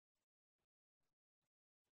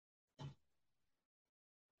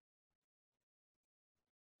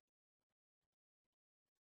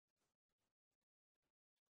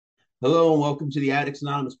Hello and welcome to the Addicts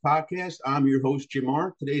Anonymous podcast. I'm your host,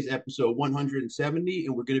 Jamar. Today's episode 170,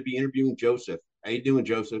 and we're going to be interviewing Joseph. How you doing,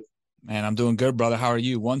 Joseph? Man, I'm doing good, brother. How are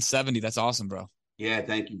you? 170. That's awesome, bro. Yeah,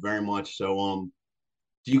 thank you very much. Do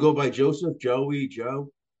you go by Joseph, Joey, Joe?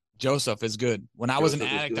 Joseph is good. When I was an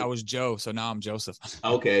Joseph is addict, I good. was Joe. So now I'm Joseph.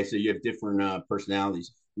 Okay, so you have different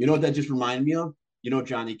personalities. You know what that just reminded me of? You know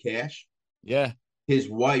Johnny Cash? Yeah. His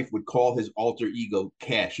wife would call his alter ego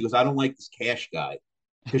Cash. She goes, I don't like this Cash guy.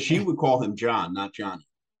 Because she would call him John, not Johnny.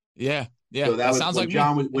 Yeah. Yeah. So that That was sounds like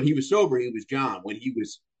me. when he was sober, he was John. When he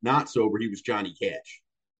was not sober, he was Johnny Cash.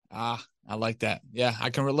 I like that. Yeah.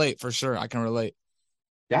 I can relate for sure. I can relate.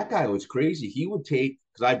 That guy was crazy. He would take,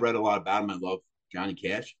 because I've read a lot about him. I love Johnny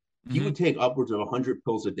Cash. He Hmm. would take upwards of 100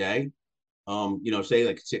 pills a day. Say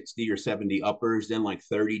like 60 or 70 uppers, then like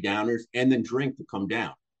 30 downers, and then drink to come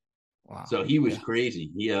down. Wow. So he was Yeah.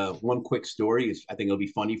 crazy. One quick story is, I think it'll be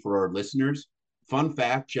funny for our listeners. Fun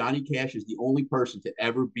fact: Johnny Cash is the only person to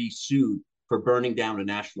ever be sued for burning down a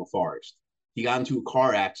national forest. He got into a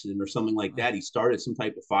car accident or something like that. He started some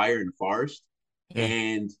type of fire in the forest, Yeah.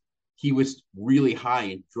 and he was really high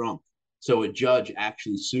and drunk. So a judge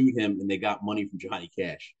actually sued him, and they got money from Johnny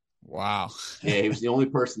Cash. Wow. Yeah, he was the only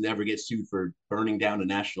person to ever get sued for burning down a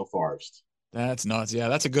national forest. That's nuts. Yeah.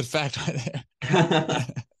 That's a good fact right there.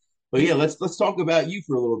 But yeah, let's talk about you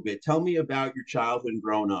for a little bit. Tell me about your childhood and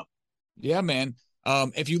growing up. Yeah, man.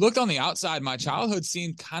 If you looked on the outside, my childhood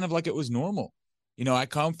seemed kind of like it was normal. I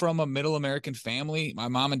come from a middle American family. My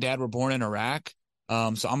mom and dad were born in Iraq.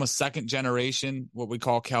 So I'm a second generation, what we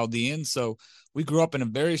call Chaldean. So we grew up in a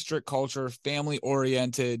very strict culture, family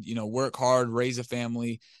oriented, work hard, raise a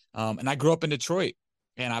family. And I grew up in Detroit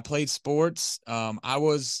and I played sports. I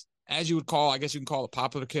was, as you would call, I guess you can call it a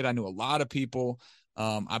popular kid. I knew a lot of people.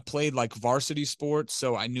 I played like varsity sports,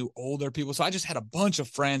 so I knew older people. So I just had a bunch of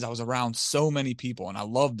friends. I was around so many people and I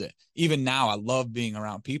loved it. Even now, I love being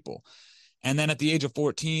around people. And then at the age of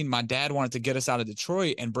 14, my dad wanted to get us out of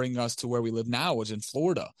Detroit and bring us to where we live now, which is in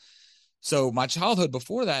Florida. So my childhood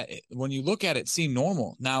before that, when you look at it, seemed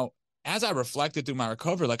normal. Now, as I reflected through my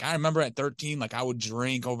recovery, like I remember at 13, like I would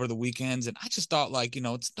drink over the weekends and I just thought like,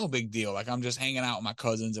 it's no big deal. Like I'm just hanging out with my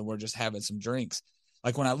cousins and we're just having some drinks.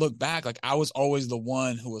 Like when I look back, like I was always the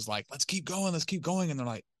one who was like, let's keep going, let's keep going. And they're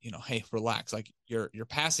like, hey, relax. Like you're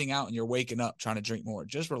passing out and you're waking up trying to drink more.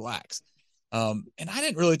 Just relax. And I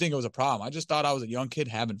didn't really think it was a problem. I just thought I was a young kid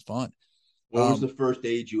having fun. What was Um, the first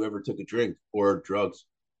age you ever took a drink or drugs?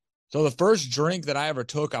 so the first drink that I ever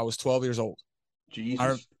took, I was 12 years old. I,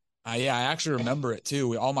 Jesus. yeah, I actually remember it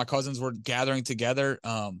too. All my cousins were gathering together,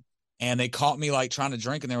 and they caught me like trying to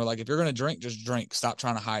drink, and they were like, "If you're gonna drink, just drink. Stop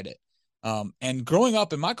trying to hide it." And growing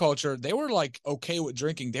up in my culture, they were like okay with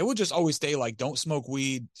drinking. They would just always stay like, "Don't smoke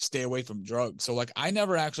weed, stay away from drugs." So like, I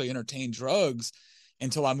never actually entertained drugs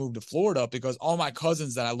until I moved to Florida because all my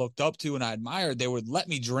cousins that I looked up to and I admired, they would let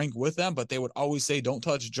me drink with them, but they would always say, "Don't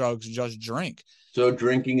touch drugs, just drink." So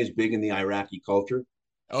drinking is big in the Iraqi culture.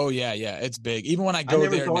 Oh yeah, yeah, it's big. Even when I I go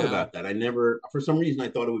never there thought now, about that. I never, for some reason, I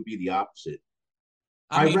thought it would be the opposite.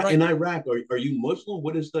 I mean, In right. Iraq, are you Muslim?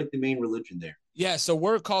 What is like the main religion there? Yeah, so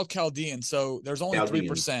we're called Chaldean. So there's only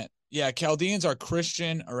Chaldeans. 3%. Yeah, Chaldeans are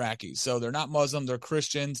Christian Iraqis. So they're not Muslim, they're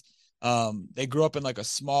Christians. They grew up in like a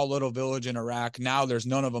small little village in Iraq. Now there's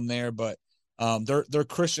none of them there, but they're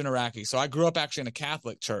Christian Iraqis. So I grew up actually in a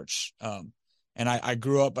Catholic church. And I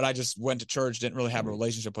grew up, but I just went to church, didn't really have a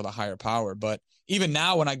relationship with a higher power. But even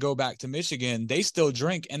now, when I go back to Michigan, they still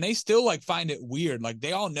drink and they still like find it weird. Like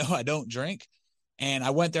they all know I don't drink. And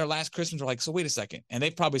I went there last Christmas. We're like, so wait a second. And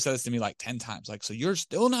they've probably said this to me like 10 times. Like, so you're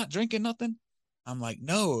still not drinking nothing? I'm like,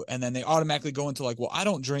 no. And then they automatically go into like, well, I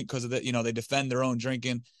don't drink because of that. They defend their own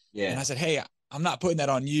drinking. And Yeah. I said, hey, I'm not putting that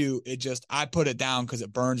on you. I put it down because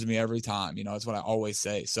it burns me every time. It's what I always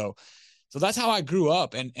say. So that's how I grew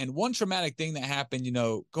up. And one traumatic thing that happened,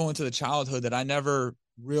 going to the childhood that I never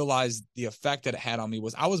realized the effect that it had on me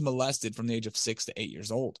was I was molested from the age of 6 to 8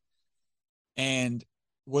 years old. And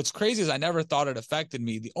what's crazy is I never thought it affected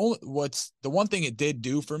me. The one thing it did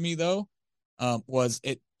do for me though, was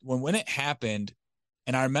it when it happened,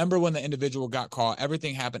 and I remember when the individual got caught,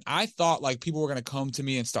 everything happened. I thought like people were gonna come to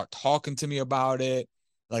me and start talking to me about it,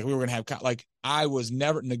 like we were gonna have like I was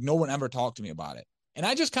never like no one ever talked to me about it, and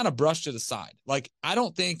I just kind of brushed it aside. Like I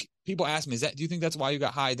don't think people ask me, do you think that's why you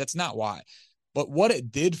got high? That's not why. But what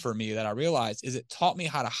it did for me that I realized is it taught me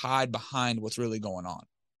how to hide behind what's really going on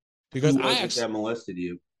because Who I was it actually that molested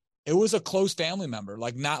you? it was a close family member,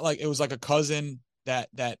 like not like it was like a cousin that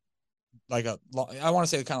like I want to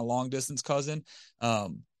say kind of long distance cousin,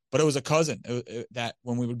 but it was a cousin that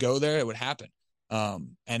when we would go there, it would happen,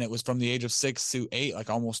 and it was from the age of 6 to 8, like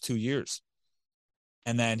almost 2 years.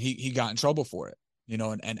 And then he got in trouble for it,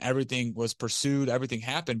 and everything was pursued, everything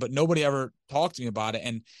happened, but nobody ever talked to me about it.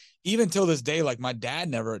 And even till this day, like my dad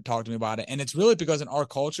never talked to me about it. And it's really because in our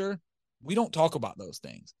culture, we don't talk about those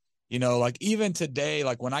things. Like even today,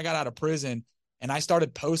 like when I got out of prison and I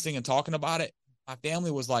started posting and talking about it, my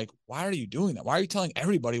family was like, why are you doing that? Why are you telling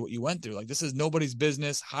everybody what you went through? Like, this is nobody's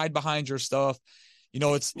business. Hide behind your stuff.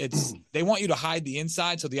 It's they want you to hide the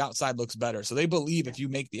inside so the outside looks better. So they believe if you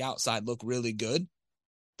make the outside look really good,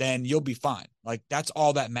 then you'll be fine. Like that's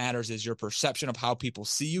all that matters is your perception of how people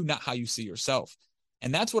see you, not how you see yourself.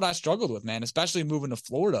 And that's what I struggled with, man, especially moving to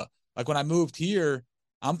Florida. Like when I moved here,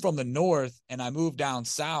 I'm from the north and I moved down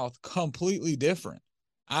south, completely different.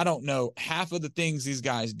 I don't know half of the things these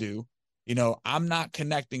guys do. I'm not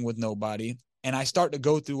connecting with nobody. And I start to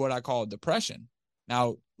go through what I call depression.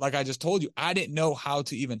 Now, like I just told you, I didn't know how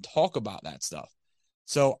to even talk about that stuff.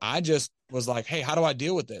 So I just was like, hey, how do I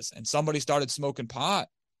deal with this? And somebody started smoking pot.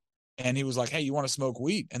 And he was like, hey, you want to smoke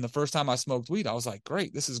weed? And the first time I smoked weed, I was like,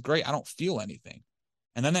 great, this is great. I don't feel anything.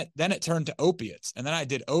 And then it turned to opiates. And then I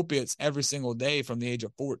did opiates every single day from the age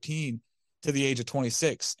of 14 to the age of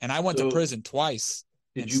 26. And I went to prison twice.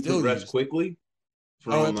 Did you progress quickly?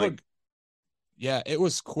 Yeah, it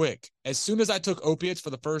was quick. As soon as I took opiates for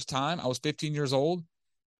the first time, I was 15 years old.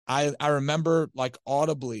 I remember like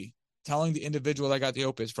audibly telling the individual I got the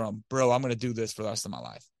opiates from, bro, I'm going to do this for the rest of my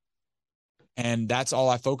life. And that's all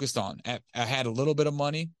I focused on. I had a little bit of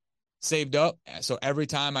money saved up. So every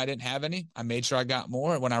time I didn't have any, I made sure I got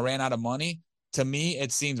more. When I ran out of money, to me,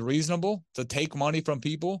 it seemed reasonable to take money from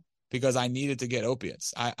people because I needed to get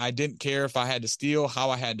opiates. I didn't care if I had to steal, how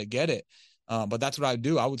I had to get it. But that's what I would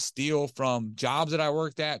do. I would steal from jobs that I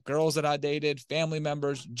worked at, girls that I dated, family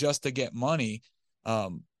members, just to get money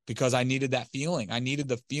because I needed that feeling. I needed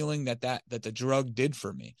the feeling that the drug did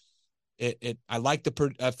for me. I like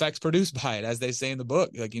the effects produced by it, as they say in the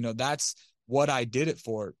book. Like, that's what I did it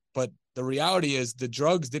for. But the reality is the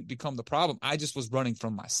drugs didn't become the problem. I just was running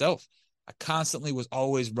from myself. I constantly was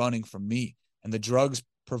always running from me. And the drugs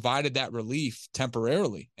provided that relief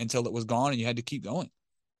temporarily until it was gone and you had to keep going.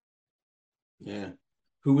 Yeah.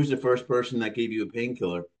 Who was the first person that gave you a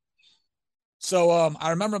painkiller? So I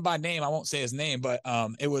remember by name, I won't say his name, but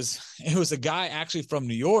it was a guy actually from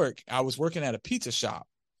New York. I was working at a pizza shop.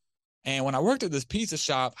 And when I worked at this pizza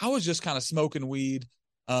shop, I was just kind of smoking weed.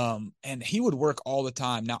 And he would work all the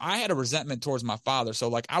time. Now I had a resentment towards my father. So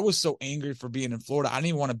like I was so angry for being in Florida. I didn't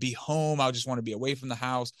even want to be home. I just want to be away from the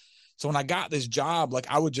house. So when I got this job, like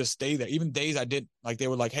I would just stay there. Even days I did, like they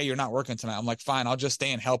were like, hey, you're not working tonight. I'm like, fine, I'll just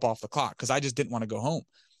stay and help off the clock because I just didn't want to go home.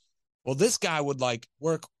 Well, this guy would like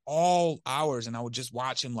work all hours and I would just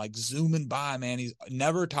watch him like zooming by, man. He's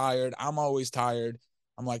never tired. I'm always tired.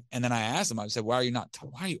 I'm like, and then I asked him, I said, why are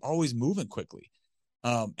you always moving quickly?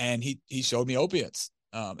 And he showed me opiates.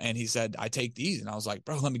 And he said, I take these. And I was like,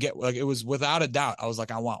 bro, let me get, like, it was without a doubt. I was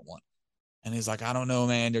like, I want one. And he's like, I don't know,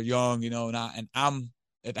 man. They're young, not, and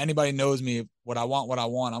if anybody knows me, what I want,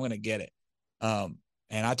 I'm going to get it.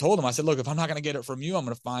 And I told him, I said, look, if I'm not going to get it from you, I'm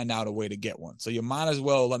going to find out a way to get one. So you might as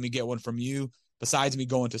well let me get one from you besides me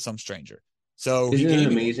going to some stranger. So isn't it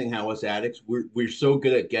amazing how us addicts, we're so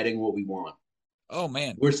good at getting what we want. Oh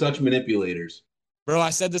man. We're such manipulators. Bro, I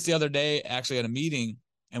said this the other day, actually at a meeting,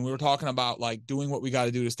 and we were talking about like doing what we got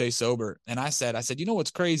to do to stay sober. And I said, you know,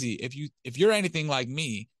 what's crazy? If you're anything like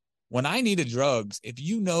me, when I needed drugs, if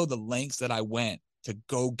you know the lengths that I went to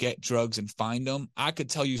go get drugs and find them, I could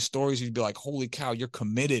tell you stories. You'd be like, holy cow, you're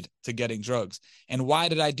committed to getting drugs. And why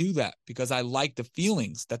did I do that? Because I liked the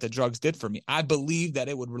feelings that the drugs did for me. I believed that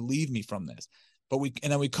it would relieve me from this.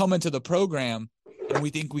 And then we come into the program and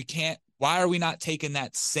we think we can't. Why are we not taking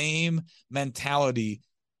that same mentality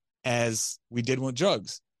as we did with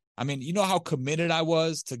drugs? I mean, you know how committed I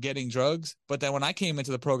was to getting drugs, but then when I came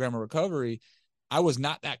into the program of recovery, I was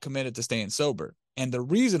not that committed to staying sober. And the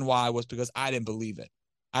reason why was because I didn't believe it.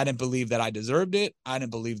 I didn't believe that I deserved it. I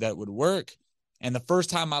didn't believe that it would work. And the first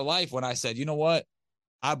time in my life when I said, you know what,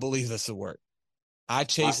 I believe this will work, I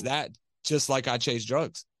chased that just like I chased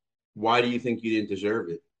drugs. Why do you think you didn't deserve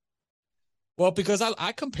it? Well, because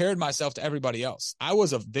I compared myself to everybody else. I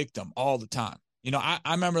was a victim all the time. You know, I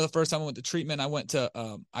remember the first time I went to treatment,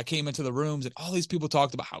 I came into the rooms and all these people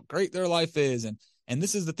talked about how great their life is. And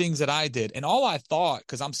this is the things that I did. And all I thought,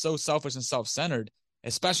 because I'm so selfish and self-centered,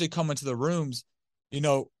 especially coming to the rooms, you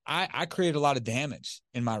know, I created a lot of damage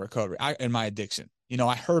in my recovery, in my addiction. You know,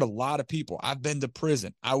 I hurt a lot of people. I've been to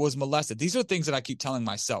prison. I was molested. These are things that I keep telling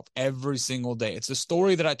myself every single day. It's a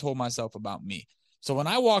story that I told myself about me. So when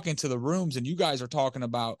I walk into the rooms and you guys are talking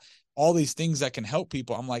about all these things that can help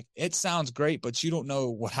people, I'm like, it sounds great, but you don't know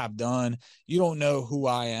what I've done. You don't know who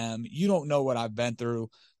I am. You don't know what I've been through,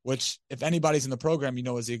 which if anybody's in the program, you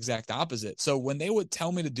know, is the exact opposite. So when they would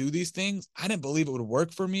tell me to do these things, I didn't believe it would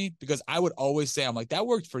work for me because I would always say, I'm like, that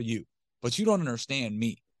worked for you, but you don't understand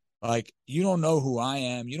me. Like, you don't know who I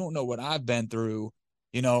am. You don't know what I've been through.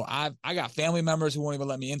 You know, I got family members who won't even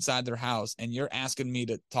let me inside their house, and you're asking me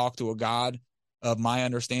to talk to a God of my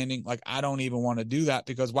understanding. Like, I don't even want to do that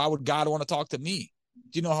because why would God want to talk to me?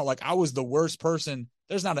 Do you know how, like, I was the worst person?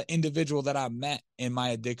 There's not an individual that I met in my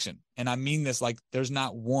addiction. And I mean this, like, there's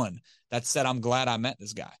not one that said, I'm glad I met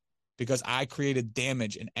this guy, because I created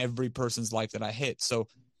damage in every person's life that I hit. So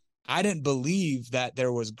I didn't believe that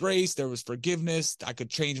there was grace, there was forgiveness, I could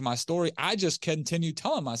change my story. I just continued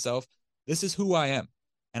telling myself, this is who I am.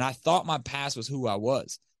 And I thought my past was who I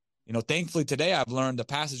was. You know, thankfully today I've learned the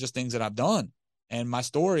past is just things that I've done. And my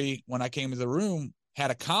story, when I came to the room,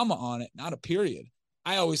 had a comma on it, not a period.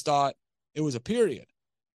 I always thought it was a period,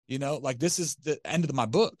 you know, like this is the end of my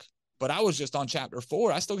book. But I was just on chapter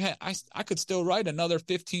 4. I could still write another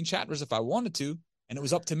 15 chapters if I wanted to. And it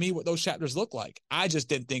was up to me what those chapters look like. I just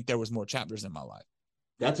didn't think there was more chapters in my life.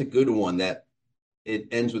 That's a good one. That it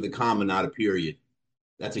ends with a comma, not a period.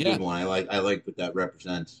 That's a Yeah. good one. I like what that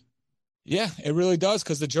represents. Yeah, it really does.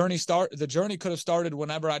 Cause the journey could have started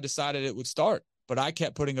whenever I decided it would start, but I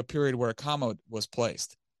kept putting a period where a comma was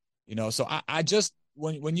placed, you know? So I just,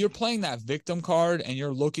 when you're playing that victim card and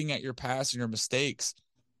you're looking at your past and your mistakes,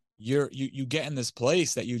 you get in this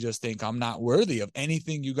place that you just think, I'm not worthy of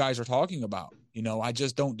anything you guys are talking about. You know, I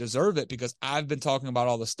just don't deserve it because I've been talking about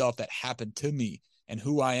all the stuff that happened to me and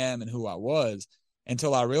who I am and who I was,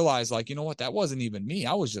 until I realized, like, you know what, that wasn't even me.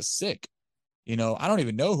 I was just sick. You know, I don't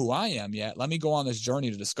even know who I am yet. Let me go on this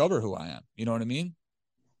journey to discover who I am. You know what I mean?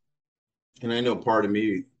 And I know part of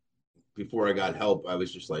me, before I got help, I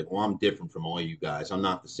was just like, well, I'm different from all you guys. I'm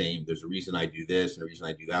not the same. There's a reason I do this and a reason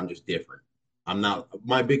I do that. I'm just different. I'm not.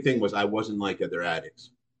 My big thing was I wasn't like other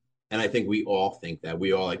addicts. And I think we all think that.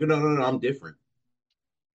 We all like, no, no, no, I'm different.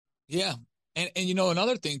 Yeah. And you know,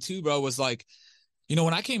 another thing too, bro, was like, you know,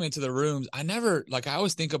 when I came into the rooms, I never, like, I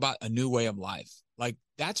always think about a new way of life. Like,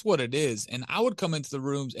 that's what it is. And I would come into the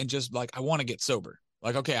rooms and just like, I want to get sober.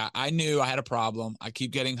 Like, okay, I knew I had a problem. I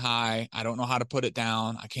keep getting high. I don't know how to put it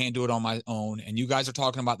down. I can't do it on my own. And you guys are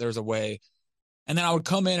talking about there's a way. And then I would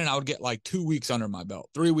come in and I would get like 2 weeks under my belt,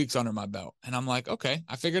 3 weeks under my belt. And I'm like, okay,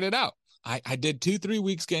 I figured it out. I did 2-3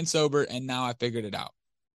 weeks getting sober and now I figured it out.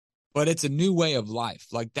 But it's a new way of life.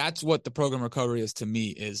 Like, that's what the program recovery is to me,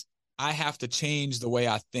 is I have to change the way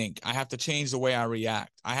I think. I have to change the way I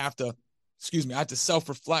react. I have to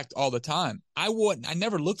self-reflect all the time. I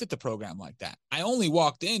never looked at the program like that. I only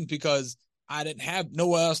walked in because I didn't have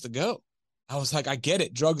nowhere else to go. I was like, I get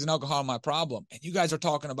it. Drugs and alcohol are my problem. And you guys are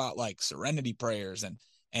talking about like serenity prayers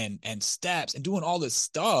and steps and doing all this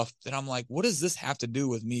stuff that I'm like, what does this have to do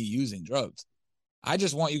with me using drugs? I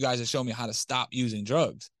just want you guys to show me how to stop using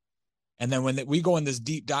drugs. And then when we go in this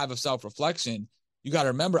deep dive of self-reflection, you got to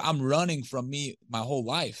remember, I'm running from me my whole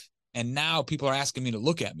life. And now people are asking me to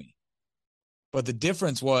look at me. But the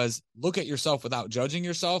difference was, look at yourself without judging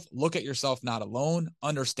yourself. Look at yourself not alone.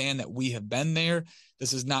 Understand that we have been there.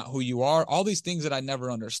 This is not who you are. All these things that I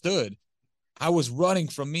never understood. I was running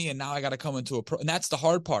from me, and now I got to come into and that's the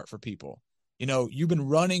hard part for people. You know, you've been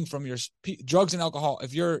running from your drugs and alcohol.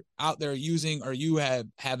 If you're out there using, or you have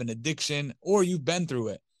an addiction, or you've been through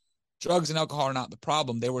it, drugs and alcohol are not the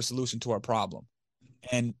problem. They were a solution to our problem.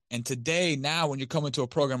 And today, now, when you come into a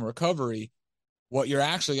program of recovery, what you're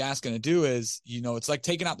actually asking to do is, you know, it's like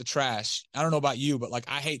taking out the trash. I don't know about you, but like,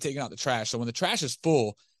 I hate taking out the trash. So when the trash is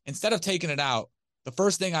full, instead of taking it out, the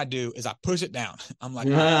first thing I do is I push it down. I'm like,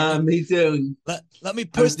 all right, Me too. let me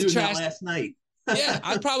I was push the doing that trash. last night. Yeah,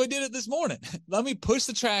 I probably did it this morning. Let me push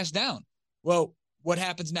the trash down. Well, what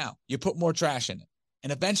happens now? You put more trash in it,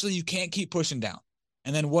 and eventually you can't keep pushing down.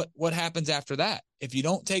 And then what happens after that? If you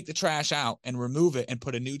don't take the trash out and remove it and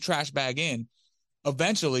put a new trash bag in,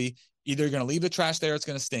 eventually either you're going to leave the trash there, it's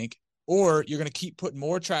going to stink, or you're going to keep putting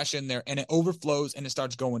more trash in there and it overflows and it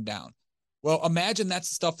starts going down. Well, imagine that's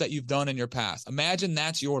the stuff that you've done in your past. Imagine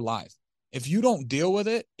that's your life. If you don't deal with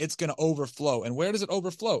it, it's going to overflow. And where does it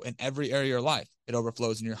overflow? In every area of your life. It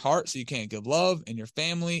overflows in your heart, so you can't give love, in your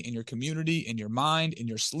family, in your community, in your mind, in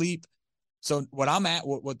your sleep. So what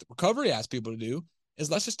the recovery asks people to do is,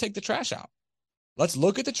 let's just take the trash out. Let's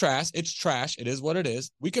look at the trash. It's trash. It is what it is.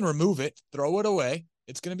 We can remove it, throw it away.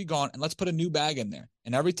 It's going to be gone. And let's put a new bag in there.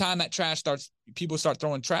 And every time that people start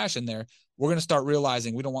throwing trash in there, we're going to start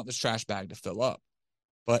realizing we don't want this trash bag to fill up.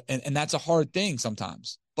 And that's a hard thing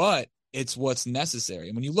sometimes. But it's what's necessary.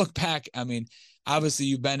 And when you look back, I mean, obviously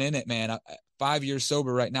you've been in it, man. 5 years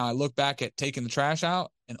sober right now. I look back at taking the trash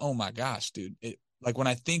out and oh my gosh, dude, like when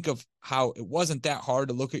I think of how it wasn't that hard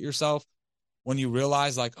to look at yourself when you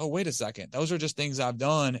realize like, oh, wait a second, those are just things I've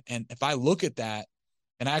done. And if I look at that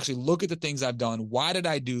and I actually look at the things I've done, why did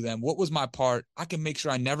I do them? What was my part? I can make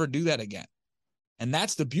sure I never do that again. And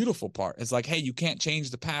that's the beautiful part. It's like, hey, you can't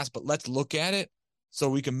change the past, but let's look at it so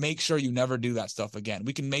we can make sure you never do that stuff again.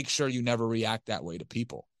 We can make sure you never react that way to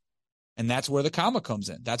people. And that's where the comma comes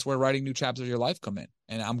in. That's where writing new chapters of your life come in.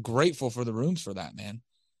 And I'm grateful for the rooms for that, man.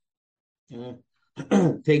 Yeah.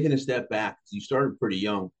 Taking a step back, you started pretty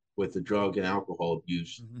young with the drug and alcohol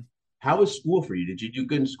abuse. Mm-hmm. How was school for you? Did you do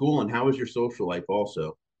good in school? And how was your social life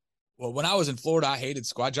also? Well, when I was in Florida, I hated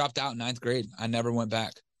school. I dropped out in ninth grade. I never went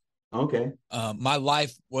back. Okay. My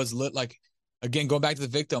life was lit like, again, going back to the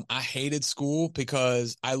victim, I hated school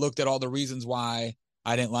because I looked at all the reasons why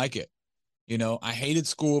I didn't like it. You know, I hated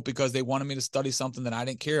school because they wanted me to study something that I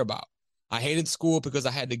didn't care about. I hated school because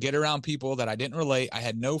I had to get around people that I didn't relate. I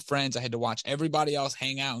had no friends. I had to watch everybody else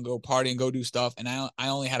hang out and go party and go do stuff. And I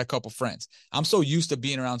only had a couple friends. I'm so used to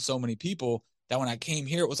being around so many people that when I came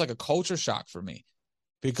here, it was like a culture shock for me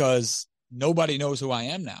because nobody knows who I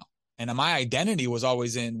am now. And my identity was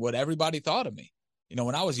always in what everybody thought of me. You know,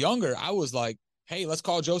 when I was younger, I was like, hey, let's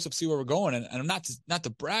call Joseph, see where we're going. And I'm not to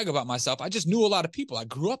brag about myself. I just knew a lot of people. I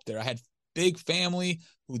grew up there. I had big family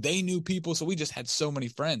who they knew people. So we just had so many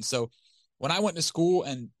friends. So when I went to school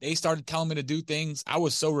and they started telling me to do things, I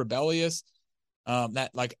was so rebellious that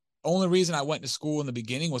like only reason I went to school in the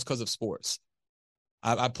beginning was because of sports.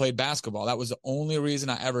 I played basketball. That was the only reason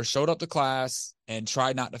I ever showed up to class and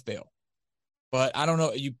tried not to fail. But I don't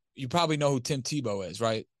know. You probably know who Tim Tebow is,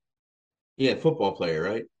 right? Yeah, football player,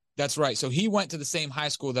 right? That's right. So he went to the same high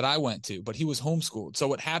school that I went to, but he was homeschooled. So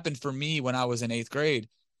what happened for me when I was in eighth grade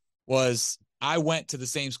was I went to the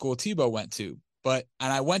same school Tebow went to, and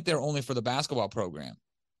I went there only for the basketball program.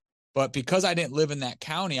 But because I didn't live in that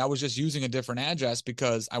county, I was just using a different address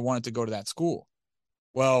because I wanted to go to that school.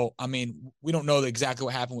 Well, I mean, we don't know exactly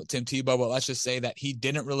what happened with Tim Tebow, but let's just say that he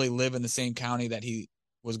didn't really live in the same county that he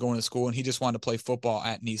was going to school, and he just wanted to play football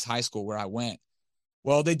at Nice High School where I went.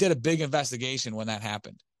 Well, they did a big investigation when that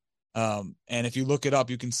happened. And if you look it up,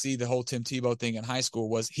 you can see the whole Tim Tebow thing in high school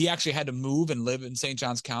was he actually had to move and live in St.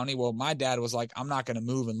 Johns County. Well, my dad was like, I'm not going to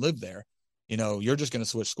move and live there. You know, you're just going to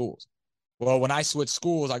switch schools. Well, when I switch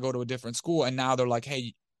schools, I go to a different school, and now they're like,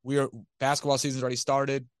 hey, basketball season's already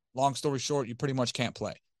started. Long story short, you pretty much can't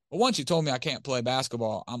play. But once you told me I can't play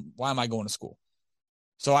basketball, why am I going to school?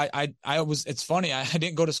 So it's funny. I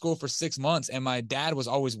didn't go to school for 6 months, and my dad was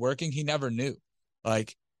always working. He never knew.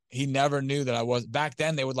 Like, he never knew that I was. Back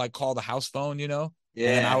then, they would like call the house phone, you know? Yeah.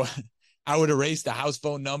 And then I would erase the house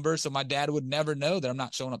phone number. So my dad would never know that I'm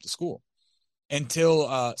not showing up to school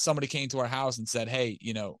until somebody came to our house and said, hey,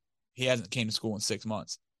 you know, he hasn't came to school in 6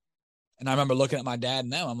 months. And I remember looking at my dad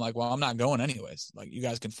and them. I'm like, well, I'm not going anyways. Like, you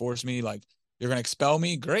guys can force me. Like, you're going to expel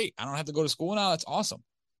me. Great. I don't have to go to school now. That's awesome.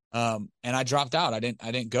 And I dropped out. I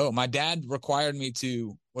didn't go. My dad required me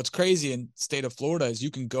to. What's crazy in the state of Florida is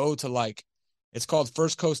you can go to like, it's called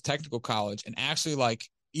First Coast Technical College. And actually, like,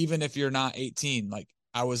 even if you're not 18, like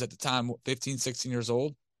I was at the time, 15, 16 years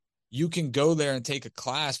old, you can go there and take a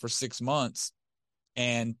class for 6 months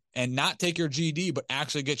and not take your GED, but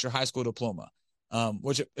actually get your high school diploma.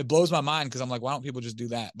 Which it blows my mind because I'm like, why don't people just do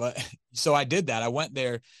that? But so I did that. I went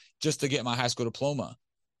there just to get my high school diploma.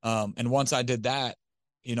 And once I did that,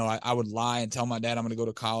 you know, I would lie and tell my dad I'm going to go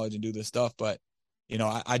to college and do this stuff. But, you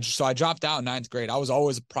know, I dropped out in ninth grade. I was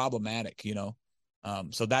always problematic, you know.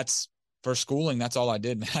 So that's for schooling. That's all I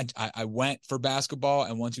did, man. I went for basketball.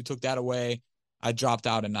 And once you took that away, I dropped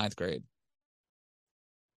out in ninth grade.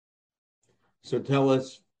 So tell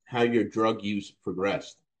us how your drug use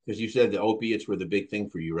progressed. Because you said the opiates were the big thing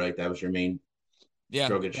for you, right? That was your main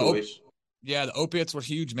drug of choice. Yeah, the opiates were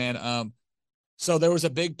huge, man. So there was a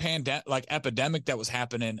big epidemic that was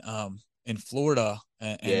happening in Florida,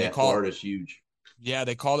 and yeah, Florida's huge. Yeah,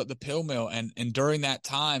 they called it the pill mill, and during that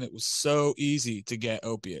time, it was so easy to get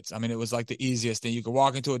opiates. I mean, it was like the easiest thing. You could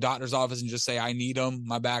walk into a doctor's office and just say, "I need them,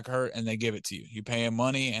 my back hurt," and they give it to you. You pay them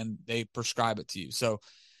money, and they prescribe it to you. So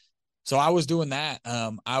I was doing that.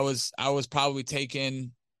 I was probably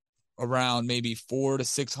taking around maybe 400 to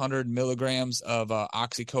 600 milligrams of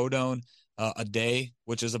oxycodone a day,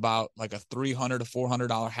 which is about like a $300 to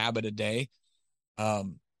 $400 habit a day.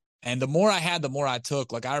 And the more I had, the more I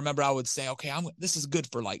took. Like, I remember I would say, okay, this is good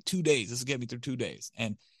for like 2 days. This will get me through 2 days.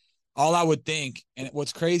 And all I would think, and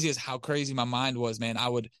what's crazy is how crazy my mind was, man.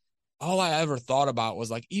 All I ever thought about was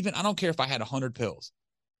like, even, I don't care if I had 100 pills.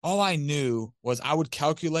 all I knew was I would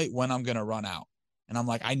calculate when I'm going to run out. And I'm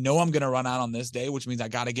like, I know I'm going to run out on this day, which means I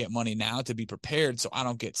got to get money now to be prepared so I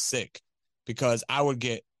don't get sick, because I would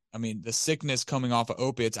get, I mean, the sickness coming off of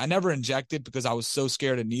opiates. I never injected because I was so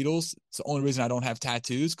scared of needles. It's the only reason I don't have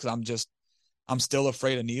tattoos, because I'm still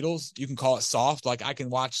afraid of needles. You can call it soft. Like, I can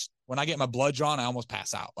watch when I get my blood drawn, I almost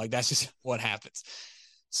pass out. Like, that's just what happens.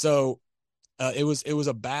 So it was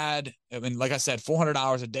a bad, I mean, like I said, 400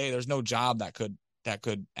 hours a day. There's no job that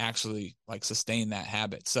could actually like sustain that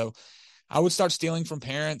habit. So I would start stealing from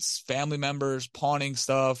parents, family members, pawning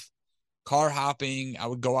stuff, car hopping. I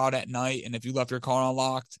would go out at night, and if you left your car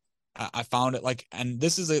unlocked, I found it. Like, and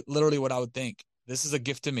this is literally what I would think. This is a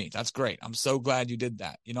gift to me. That's great. I'm so glad you did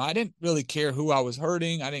that. I didn't really care who I was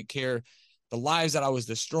hurting. I didn't care the lives that I was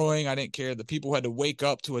destroying. I didn't care the people who had to wake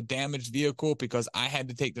up to a damaged vehicle because I had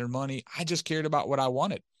to take their money. I just cared about what I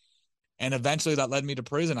wanted. And eventually that led me to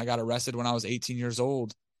prison. I got arrested when I was 18 years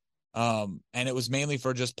old. And it was mainly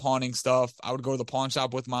for just pawning stuff. I would go to the pawn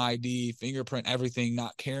shop with my ID, fingerprint, everything,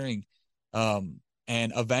 not caring. And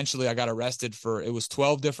eventually I got arrested for, it was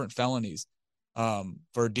 12 different felonies,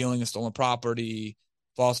 for dealing in stolen property,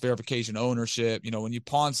 false verification ownership. When you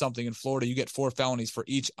pawn something in Florida, you get 4 felonies for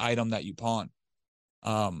each item that you pawn.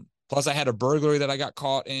 Plus I had a burglary that I got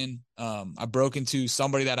caught in. I broke into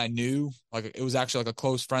somebody that I knew, like it was actually like a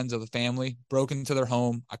close friends of the family, broke into their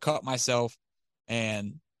home. I cut myself.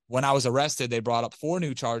 And when I was arrested, they brought up 4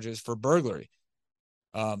 new charges for burglary.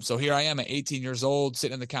 So here I am at 18 years old,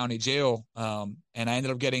 sitting in the county jail. And I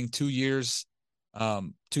ended up getting 2 years,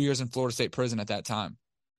 2 years in Florida State Prison at that time.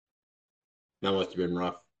 That must have been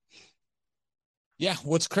rough. Yeah.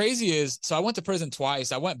 What's crazy is, so I went to prison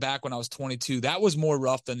twice. I went back when I was 22. That was more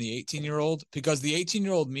rough than the 18-year-old, because the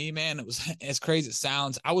 18-year-old me, man, it was as crazy as it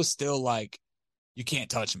sounds. I was still like, you can't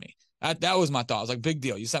touch me. That was my thought. I was like, big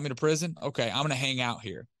deal. You sent me to prison. Okay. I'm going to hang out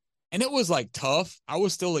here. And it was like tough. I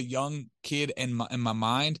was still a young kid in my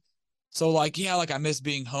mind. So like, yeah, like I miss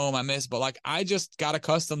being home. But like, I just got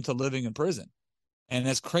accustomed to living in prison. And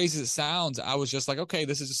as crazy as it sounds, I was just like, okay,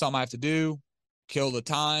 this is just something I have to do, kill the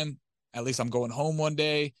time. At least I'm going home one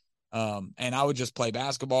day. And I would just play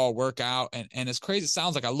basketball, work out. And as crazy as it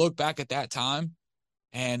sounds, like I look back at that time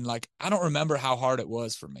and like, I don't remember how hard it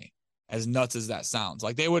was for me, as nuts as that sounds.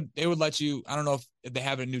 Like they would let you, I don't know if they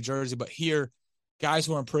have it in New Jersey, but here, guys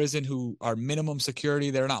who are in prison who are minimum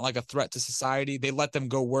security, they're not like a threat to society. They let them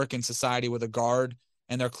go work in society with a guard,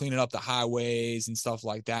 and they're cleaning up the highways and stuff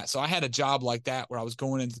like that. So I had a job like that where I was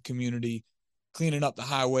going into the community, cleaning up the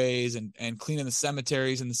highways and cleaning the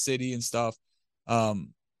cemeteries in the city and stuff.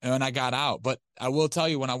 And when I got out, but I will tell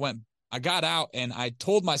you, I got out and I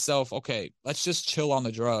told myself, okay, let's just chill on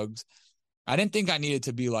the drugs. I didn't think I needed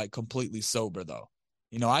to be like completely sober though.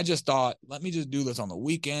 I just thought, let me just do this on the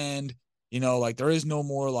weekend. Like there is no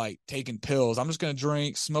more like taking pills. I'm just going to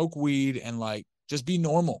drink, smoke weed, and like just be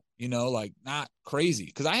normal, like not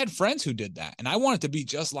crazy. Cause I had friends who did that and I wanted to be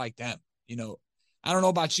just like them. I don't know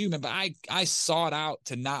about you, man, but I sought out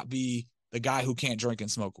to not be the guy who can't drink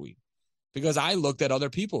and smoke weed, because I looked at other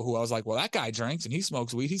people who I was like, well, that guy drinks and he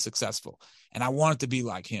smokes weed. He's successful. And I wanted to be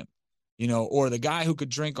like him, or the guy who could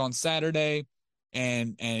drink on Saturday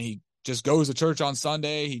and he just goes to church on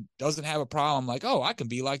Sunday. He doesn't have a problem. Like, oh, I can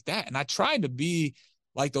be like that. And I tried to be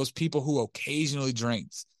like those people who occasionally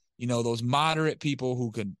drinks, those moderate people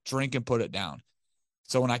who could drink and put it down.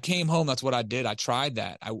 So when I came home, that's what I did. I tried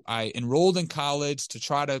that. I enrolled in college to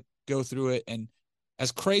try to go through it. And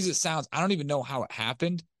as crazy as it sounds, I don't even know how it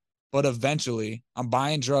happened, but eventually I'm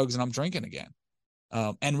buying drugs and I'm drinking again.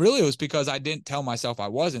 And really it was because I didn't tell myself I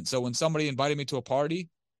wasn't. So when somebody invited me to a party,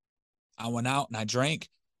 I went out and I drank,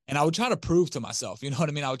 and I would try to prove to myself, you know what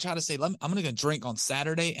I mean? I would try to say, I'm going to drink on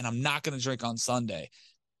Saturday and I'm not going to drink on Sunday,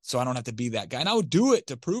 so I don't have to be that guy. And I would do it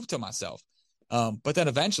to prove to myself. But then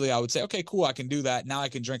eventually I would say, okay, cool, I can do that. Now I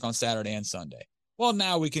can drink on Saturday and Sunday. Well,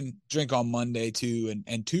 now we can drink on Monday too,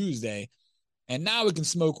 and Tuesday. And now we can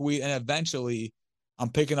smoke weed. And eventually I'm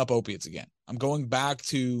picking up opiates again. I'm going back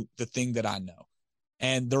to the thing that I know.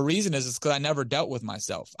 And the reason is because I never dealt with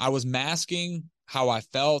myself. I was masking how I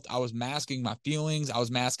felt. I was masking my feelings. I was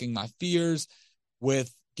masking my fears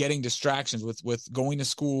with getting distractions, with going to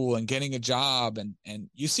school and getting a job. And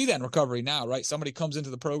you see that in recovery now, right? Somebody comes into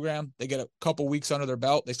the program, they get a couple weeks under their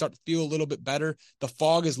belt, they start to feel a little bit better. The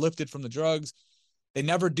fog is lifted from the drugs. They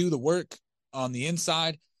never do the work on the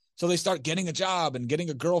inside. So they start getting a job and getting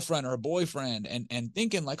a girlfriend or a boyfriend and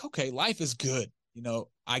thinking like, okay, life is good.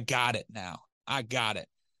 I got it now. I got it.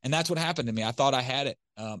 And that's what happened to me. I thought I had it.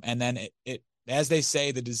 And then it, as they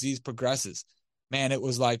say, the disease progresses. Man, it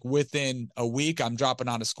was like within a week, I'm dropping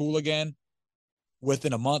out of school again.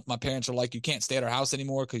 within a month, my parents are like, you can't stay at our house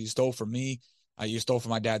anymore because you stole from me. You stole from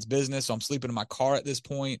my dad's business. So I'm sleeping in my car at this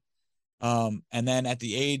point. And then at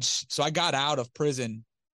the age, so I got out of prison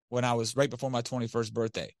when I was right before my 21st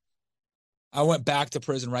birthday. I went back to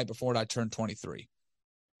prison right before I turned 23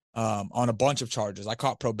 on a bunch of charges. I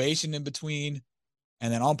caught probation in between,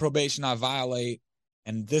 and then on probation, I violate.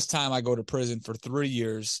 And this time I go to prison for 3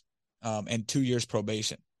 years and 2 years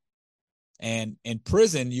probation. And in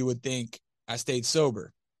prison, you would think I stayed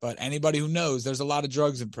sober. But anybody who knows, there's a lot of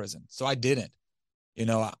drugs in prison. So I didn't. You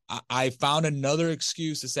know, I found another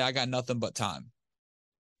excuse to say I got nothing but time.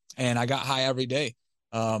 And I got high every day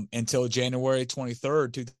until January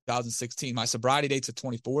 23rd, 2016. My sobriety date's the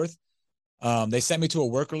 24th. They sent me to a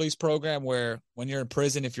work release program where when you're in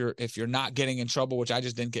prison, if you're not getting in trouble, which I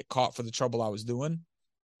just didn't get caught for the trouble I was doing,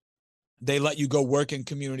 they let you go work in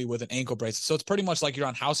community with an ankle bracelet. So it's pretty much like you're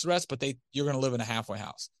on house arrest, but you're going to live in a halfway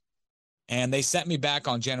house. And they sent me back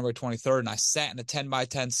on January 23rd, and I sat in a 10 by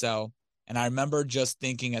 10 cell. And I remember just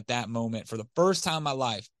thinking at that moment, for the first time in my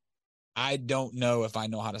life, I don't know if I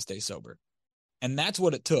know how to stay sober. And that's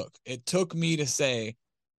what it took. It took me to say,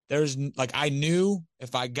 I knew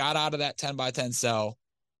if I got out of that 10 by 10 cell,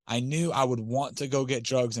 I knew I would want to go get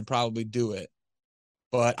drugs and probably do it.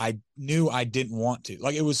 But I knew I didn't want to.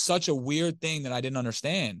 Like, it was such a weird thing that I didn't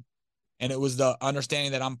understand. And it was the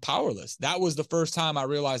understanding that I'm powerless. That was the first time I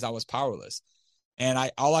realized I was powerless.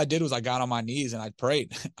 And all I did was I got on my knees and I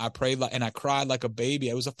prayed. I prayed and I cried like a baby.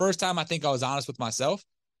 It was the first time I think I was honest with myself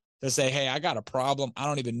to say, hey, I got a problem. I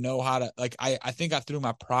don't even know how to, I think I threw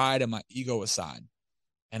my pride and my ego aside.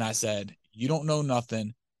 And I said, you don't know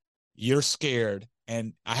nothing. You're scared.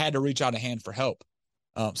 And I had to reach out a hand for help.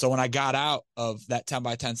 So when I got out of that 10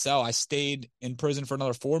 by 10 cell, I stayed in prison for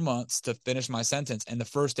another 4 months to finish my sentence. And the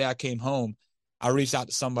first day I came home, I reached out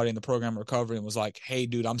to somebody in the program recovery and was like, hey,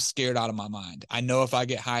 dude, I'm scared out of my mind. I know if I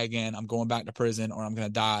get high again, I'm going back to prison or I'm going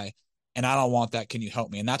to die. And I don't want that. Can you help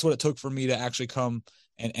me? And that's what it took for me to actually come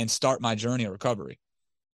and start my journey of recovery.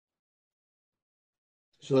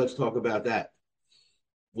 So let's talk about that.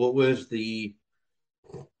 So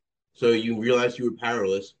you realized you were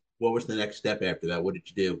powerless. What was the next step after that? What did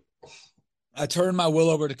you do? I turned my will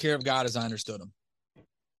over to care of God as I understood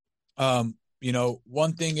him. You know,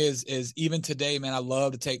 one thing is even today, man, I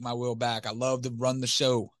love to take my will back. I love to run the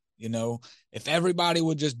show. You know, if everybody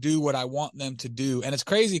would just do what I want them to do. And it's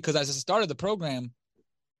crazy because as I started the program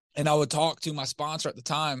and I would talk to my sponsor at the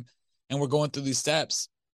time and we're going through these steps,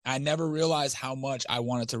 I never realized how much I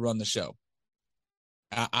wanted to run the show.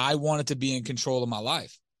 I wanted to be in control of my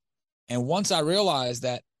life. And once I realized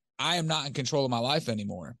that I am not in control of my life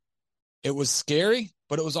anymore, it was scary,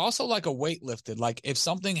 but it was also like a weight lifted. Like if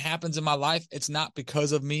something happens in my life, it's not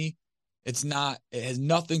because of me. It has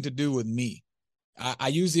nothing to do with me. I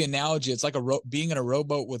use the analogy. It's like being in a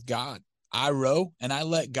rowboat with God. I row and I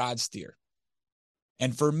let God steer.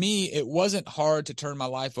 And for me, it wasn't hard to turn my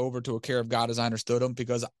life over to a care of God as I understood him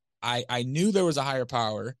because I knew there was a higher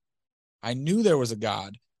power. I knew there was a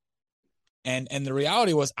God. And the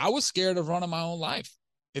reality was I was scared of running my own life.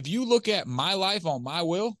 If you look at my life on my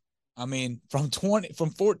will, I mean, from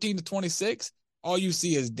 14 to 26, all you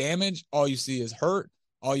see is damage. All you see is hurt.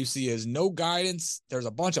 All you see is no guidance. There's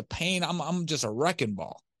a bunch of pain. I'm just a wrecking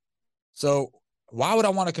ball. So why would I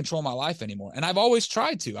want to control my life anymore? And I've always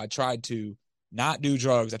tried to. I tried to not do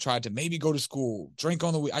drugs. I tried to maybe go to school, drink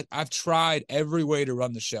on the week. I've tried every way to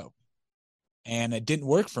run the show. And it didn't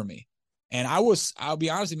work for me. And I'll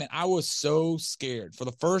be honest with you, man, I was so scared. For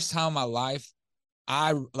the first time in my life,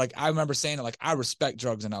 I remember saying it, like, I respect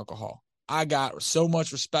drugs and alcohol. I got so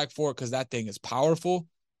much respect for it because that thing is powerful.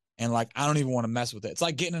 And like, I don't even want to mess with it. It's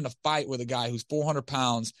like getting in a fight with a guy who's 400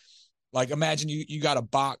 pounds. Like, imagine you got to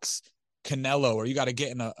box Canelo or you got to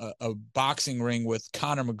get in a boxing ring with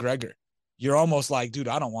Conor McGregor. You're almost like, dude,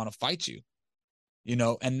 I don't want to fight you. You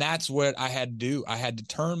know, and that's what I had to do. I had to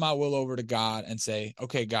turn my will over to God and say,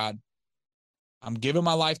 okay, God, I'm giving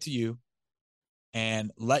my life to you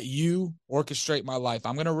and let you orchestrate my life.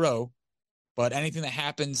 I'm going to row, but anything that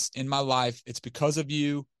happens in my life, it's because of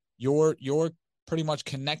you. You're pretty much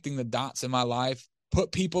connecting the dots in my life,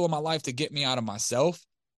 put people in my life to get me out of myself,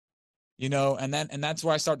 you know, and that's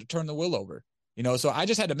where I start to turn the will over, you know. So I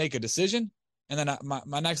just had to make a decision. And then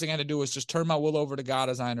my next thing I had to do was just turn my will over to God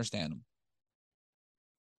as I understand him.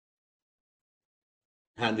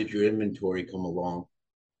 How did your inventory come along?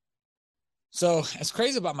 So it's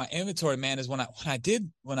crazy about my inventory, man, is when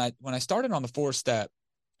I started on the 4-step,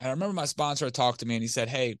 and I remember my sponsor had talked to me and he said,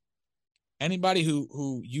 hey, anybody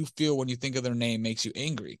who you feel when you think of their name makes you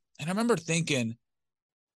angry. And I remember thinking,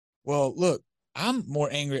 well, look, I'm more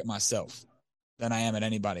angry at myself. than I am at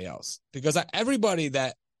anybody else. Because everybody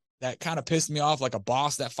that kind of pissed me off, like a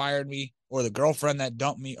boss that fired me, or the girlfriend that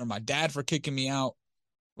dumped me, or my dad for kicking me out,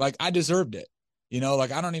 like I deserved it.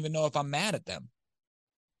 Like I don't even know if I'm mad at them.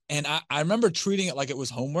 And I remember treating it like it was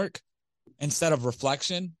homework instead of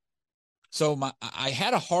reflection. So I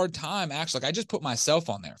had a hard time actually. Like I just put myself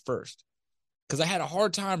on there first because I had a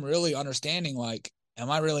hard time really understanding, like, am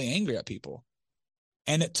I really angry at people?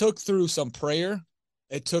 And it took through some prayer.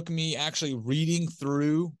 It took me actually reading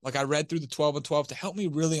through, like I read through the 12 and 12 to help me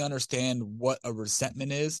really understand what a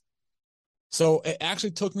resentment is. So it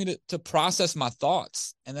actually took me to process my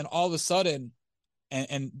thoughts. And then all of a sudden,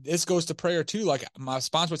 and this goes to prayer too, like my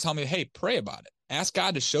sponsor would tell me, hey, pray about it. Ask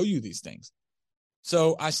God to show you these things.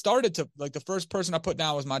 So I started to, like, the first person I put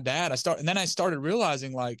down was my dad. And then I started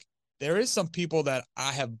realizing, like, there is some people that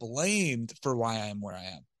I have blamed for why I am where I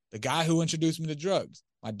am. The guy who introduced me to drugs,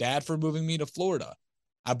 my dad for moving me to Florida.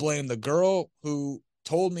 I blame the girl who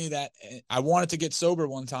told me that I wanted to get sober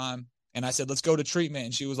one time. And I said, let's go to treatment.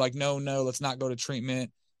 And she was like, no, let's not go to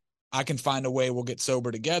treatment. I can find a way. We'll get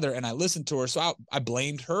sober together. And I listened to her. So I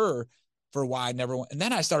blamed her for why I never went. And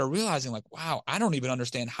then I started realizing, like, wow, I don't even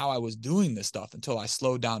understand how I was doing this stuff until I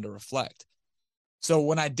slowed down to reflect. So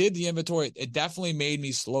when I did the inventory, it definitely made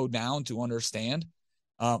me slow down to understand.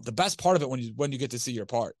 The best part of it when you get to see your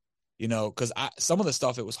part, because some of the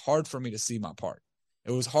stuff, it was hard for me to see my part.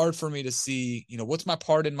 It was hard for me to see, what's my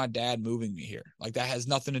part in my dad moving me here? Like that has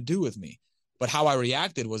nothing to do with me. But how I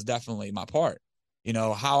reacted was definitely my part.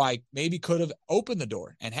 How I maybe could have opened the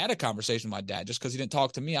door and had a conversation with my dad. Just because he didn't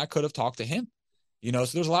talk to me, I could have talked to him. So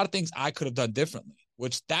there's a lot of things I could have done differently,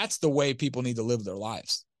 which that's the way people need to live their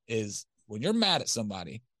lives. Is when you're mad at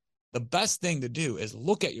somebody, the best thing to do is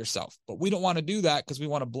look at yourself. But we don't want to do that because we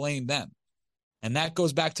want to blame them. And that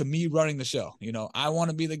goes back to me running the show. I want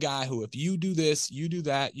to be the guy who, if you do this, you do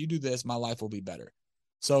that, you do this, my life will be better.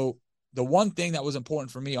 So the one thing that was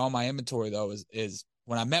important for me on my inventory, though, is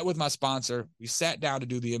when I met with my sponsor, we sat down to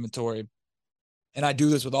do the inventory, and I do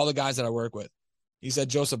this with all the guys that I work with. He said,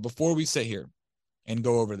 Joseph, before we sit here and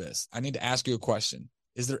go over this, I need to ask you a question.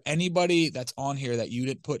 Is there anybody that's on here that you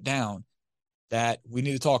didn't put down that we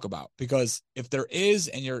need to talk about? Because if there is,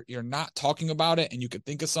 and you're not talking about it, and you could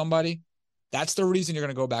think of somebody, that's the reason you're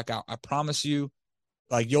going to go back out. I promise you,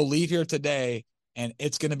 like, you'll leave here today, and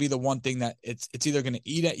it's going to be the one thing that it's either going to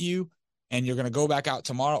eat at you, and you're going to go back out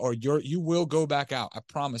tomorrow, or you will go back out. I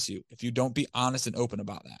promise you, if you don't be honest and open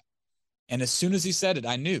about that. And as soon as he said it,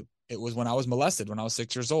 I knew it was when I was molested, when I was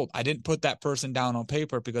 6 years old. I didn't put that person down on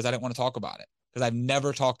paper because I didn't want to talk about it, because I've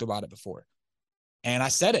never talked about it before. And I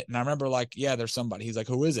said it. And I remember, like, yeah, there's somebody. He's like,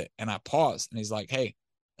 who is it? And I paused, and he's like, hey,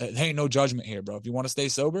 there ain't no judgment here, bro. If you want to stay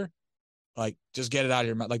sober, like, just get it out of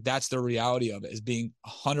your mouth. Like, that's the reality of it, is being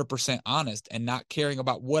 100% honest and not caring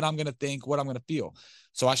about what I'm going to think, what I'm going to feel.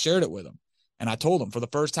 So I shared it with him, and I told him for the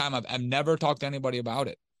first time, I've never talked to anybody about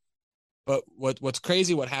it. But what's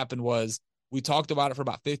crazy, what happened was we talked about it for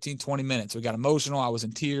about 15, 20 minutes. We got emotional. I was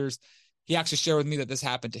in tears. He actually shared with me that this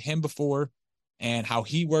happened to him before and how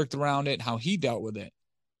he worked around it, how he dealt with it.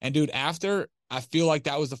 And dude, after, I feel like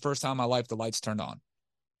that was the first time in my life the lights turned on.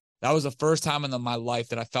 That was the first time in my life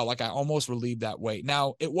that I felt like I almost relieved that weight.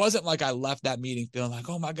 Now, it wasn't like I left that meeting feeling like,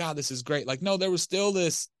 oh my God, this is great. Like, no, there was still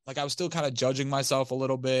this, like, I was still kind of judging myself a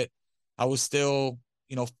little bit. I was still,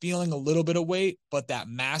 feeling a little bit of weight, but that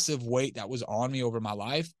massive weight that was on me over my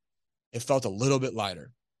life, it felt a little bit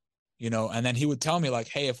lighter, and then he would tell me, like,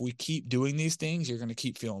 hey, if we keep doing these things, you're going to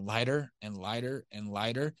keep feeling lighter and lighter and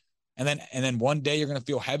lighter. And then one day you're going to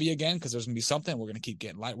feel heavy again, because there's going to be something, we're going to keep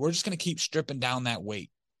getting light. We're just going to keep stripping down that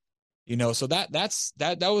weight. So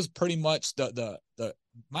that was pretty much the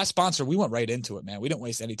my sponsor. We went right into it, man. We didn't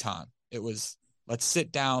waste any time. It was, let's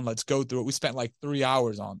sit down, let's go through it. We spent like 3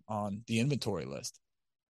 hours on the inventory list.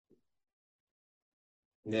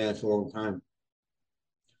 Yeah, it's a long time.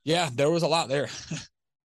 Yeah, there was a lot there.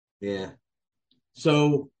 Yeah.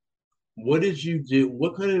 So what did you do?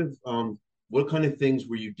 What kind of things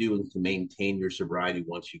were you doing to maintain your sobriety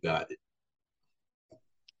once you got it?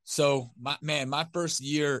 So my first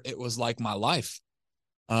year, it was like my life.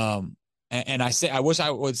 And I wish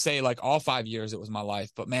I would say like all 5 years it was my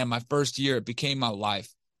life, but man, my first year it became my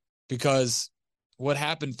life, because what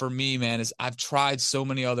happened for me, man, is I've tried so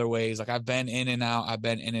many other ways. Like, I've been in and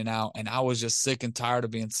out, and I was just sick and tired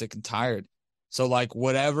of being sick and tired. So like,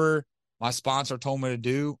 whatever my sponsor told me to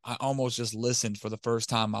do, I almost just listened for the first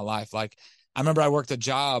time in my life. Like, I remember I worked a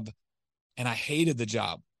job and I hated the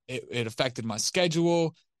job. It affected my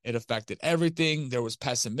schedule. It affected everything. There was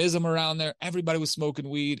pessimism around there. Everybody was smoking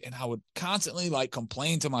weed, and I would constantly like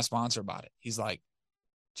complain to my sponsor about it. He's like,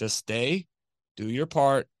 just stay, do your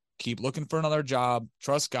part, keep looking for another job,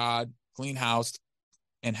 trust God, clean house,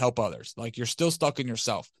 and help others. Like you're still stuck in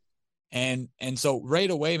yourself. And so right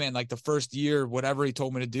away, man, like the first year, whatever he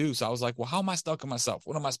told me to do. So I was like, well, how am I stuck in myself?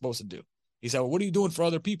 What am I supposed to do? He said, well, what are you doing for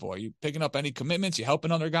other people? Are you picking up any commitments? You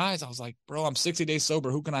helping other guys? I was like, bro, I'm 60 days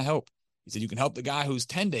sober. Who can I help? He said, you can help the guy who's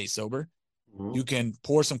 10 days sober. Mhm. You can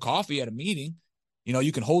pour some coffee at a meeting. You know,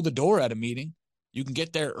 you can hold the door at a meeting. You can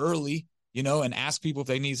get there early, you know, and ask people if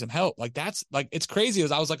they need some help. Like that's like, it's crazy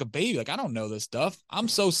as I was like a baby. Like, I don't know this stuff. I'm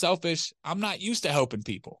so selfish. I'm not used to helping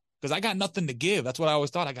people because I got nothing to give. That's what I always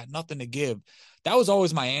thought. I got nothing to give. That was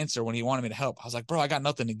always my answer when he wanted me to help. I was like, bro, I got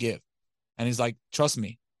nothing to give. And he's like, trust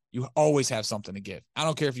me, you always have something to give. I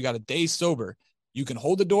don't care if you got a day sober. You can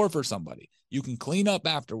hold the door for somebody. You can clean up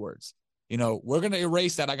afterwards. You know, we're going to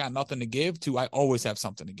erase that I got nothing to give to I always have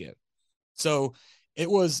something to give. So it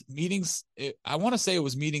was meetings. I want to say it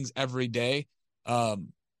was meetings every day.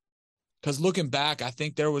 Because looking back, I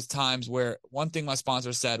think there was times where one thing my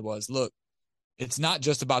sponsor said was, look, it's not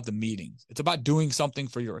just about the meetings. It's about doing something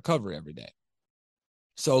for your recovery every day.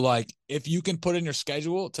 So like if you can put in your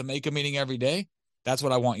schedule to make a meeting every day, that's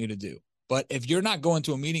what I want you to do. But if you're not going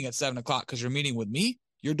to a meeting at 7:00 because you're meeting with me,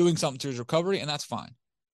 you're doing something to your recovery, and that's fine.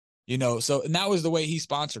 You know, so and that was the way he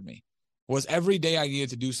sponsored me. Was every day I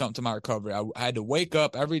needed to do something to my recovery. I had to wake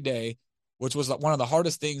up every day, which was one of the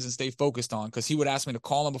hardest things and stay focused on because he would ask me to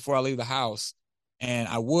call him before I leave the house. And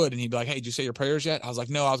I would, and he'd be like, hey, did you say your prayers yet? I was like,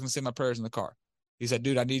 no, I was going to say my prayers in the car. He said,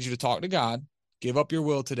 dude, I need you to talk to God, give up your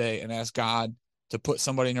will today, and ask God to put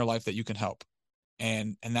somebody in your life that you can help.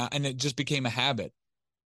 And it just became a habit.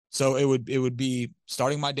 So it would be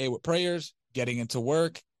starting my day with prayers, getting into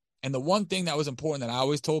work. And the one thing that was important that I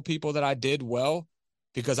always told people that I did well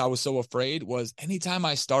because I was so afraid was anytime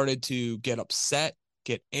I started to get upset,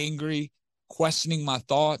 get angry, questioning my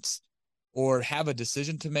thoughts, or have a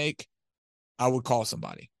decision to make, I would call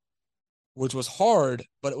somebody, which was hard,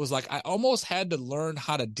 but it was like I almost had to learn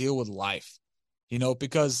how to deal with life, you know,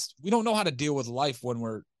 because we don't know how to deal with life when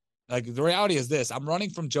we're like, the reality is this: I'm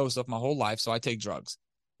running from Joseph my whole life, so I take drugs.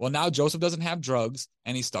 Well, now Joseph doesn't have drugs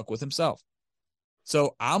and he's stuck with himself.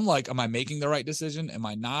 So I'm like, am I making the right decision? Am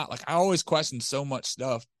I not? Like, I always question so much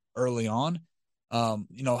stuff early on.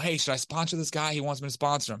 You know, hey, should I sponsor this guy? He wants me to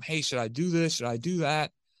sponsor him. Hey, should I do this? Should I do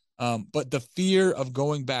that? But the fear of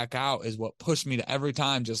going back out is what pushed me to every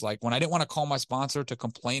time, just like when I didn't want to call my sponsor to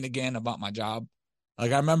complain again about my job.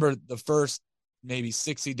 Like I remember the first maybe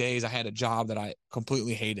 60 days I had a job that I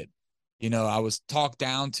completely hated. You know, I was talked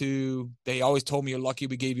down to. They always told me, you're lucky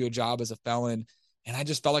we gave you a job as a felon. And I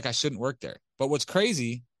just felt like I shouldn't work there. But what's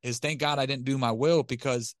crazy is thank God I didn't do my will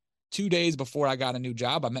because 2 days before I got a new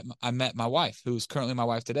job, I met my wife, who's currently my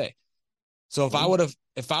wife today. So if I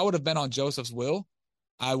would have been on Joseph's will,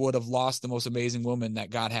 I would have lost the most amazing woman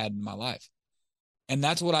that God had in my life. And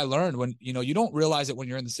that's what I learned when, you know, you don't realize it when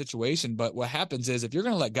you're in the situation, but what happens is if you're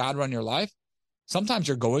going to let God run your life, sometimes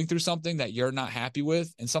you're going through something that you're not happy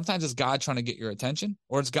with. And sometimes it's God trying to get your attention,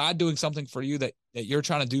 or it's God doing something for you that you're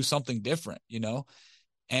trying to do something different, you know?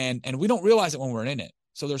 And we don't realize it when we're in it.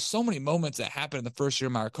 So there's so many moments that happened in the first year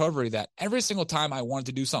of my recovery that every single time I wanted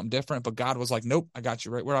to do something different, but God was like, nope, I got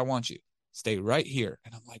you right where I want you. Stay right here.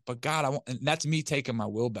 And I'm like, but God, and that's me taking my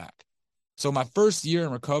will back. So my first year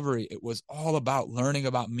in recovery, it was all about learning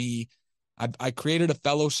about me. I created a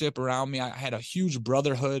fellowship around me. I had a huge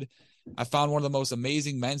brotherhood. I found one of the most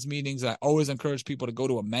amazing men's meetings. I always encourage people to go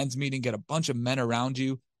to a men's meeting, get a bunch of men around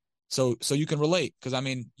you. So you can relate. Because I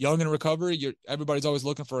mean, young in recovery, everybody's always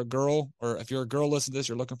looking for a girl, or if you're a girl, listen to this,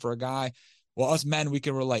 you're looking for a guy. Well, us men, we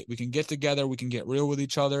can relate. We can get together. We can get real with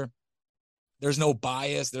each other. There's no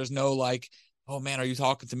bias. There's no like, oh man, are you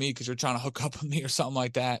talking to me because you're trying to hook up with me or something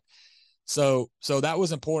like that? So that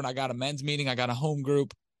was important. I got a men's meeting. I got a home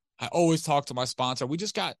group. I always talk to my sponsor. We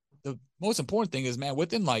just got, the most important thing is, man,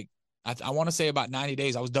 within like, I want to say about 90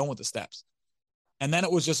 days, I was done with the steps. And then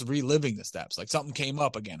it was just reliving the steps. Like something came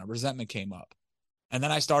up again, a resentment came up. And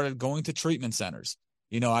then I started going to treatment centers.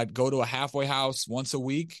 You know, I'd go to a halfway house once a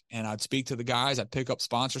week and I'd speak to the guys. I'd pick up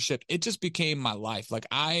sponsorship. It just became my life. Like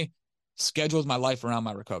I scheduled my life around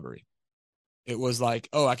my recovery. It was like,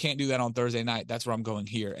 oh, I can't do that on Thursday night. That's where I'm going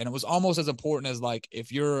here. And it was almost as important as like,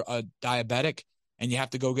 if you're a diabetic and you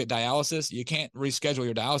have to go get dialysis, you can't reschedule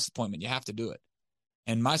your dialysis appointment. You have to do it.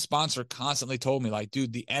 And my sponsor constantly told me, like,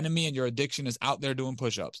 dude, the enemy and your addiction is out there doing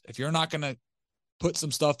push-ups. If you're not going to put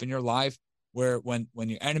some stuff in your life where when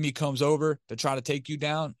your enemy comes over to try to take you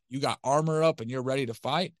down, you got armor up and you're ready to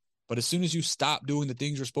fight. But as soon as you stop doing the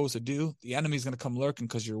things you're supposed to do, the enemy's going to come lurking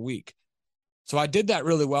because you're weak. So I did that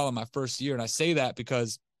really well in my first year. And I say that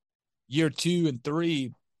because year 2 and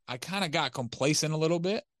 3, I kind of got complacent a little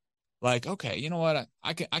bit. Like, okay, you know what?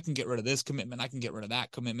 I can get rid of this commitment. I can get rid of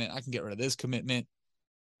that commitment. I can get rid of this commitment.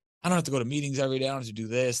 I don't have to go to meetings every day. I don't have to do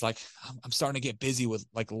this. Like, I'm starting to get busy with,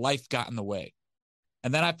 like, life got in the way.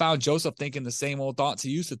 And then I found Joseph thinking the same old thoughts he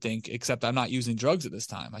used to think, except I'm not using drugs at this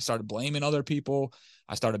time. I started blaming other people.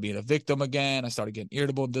 I started being a victim again. I started getting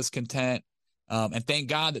irritable and discontent. And thank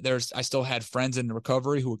God that I still had friends in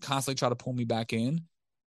recovery who would constantly try to pull me back in.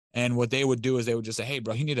 And what they would do is they would just say, hey,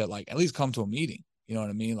 bro, you need to, like, at least come to a meeting. You know what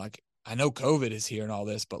I mean? Like, I know COVID is here and all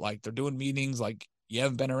this, but, like, they're doing meetings. Like, you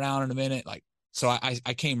haven't been around in a minute. Like, so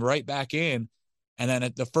I came right back in. And then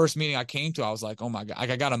at the first meeting I came to, I was like, oh my God,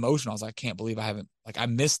 like, I got emotional. I was like, I can't believe I haven't, like, I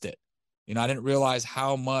missed it. You know, I didn't realize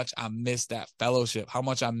how much I missed that fellowship, how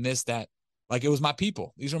much I missed that. Like, it was my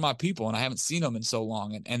people. These were my people, and I haven't seen them in so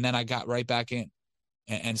long. And then I got right back in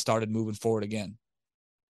and started moving forward again.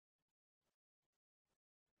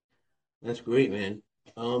 That's great, man.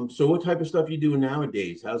 So what type of stuff you doing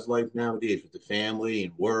nowadays? How's life nowadays with the family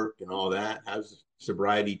and work and all that? How's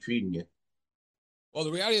sobriety treating you? Well,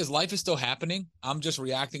 the reality is life is still happening. I'm just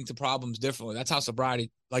reacting to problems differently. That's how sobriety,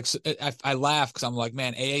 like, I laugh because I'm like,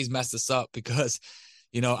 man, AA's messed us up because,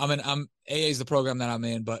 you know, I'm AA is the program that I'm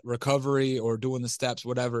in, but recovery or doing the steps,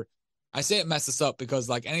 whatever. I say it messed us up because,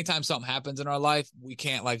 like, anytime something happens in our life, we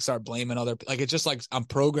can't, like, start blaming other, like, it's just like I'm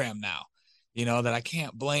programmed now, you know, that I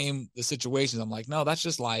can't blame the situations. I'm like, no, that's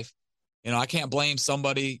just life. You know, I can't blame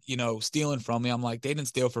somebody, you know, stealing from me. I'm like, they didn't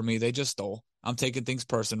steal from me. They just stole. I'm taking things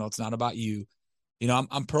personal. It's not about you. You know,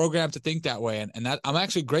 I'm programmed to think that way, and that I'm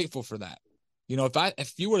actually grateful for that. You know,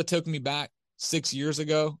 if you would have took me back 6 years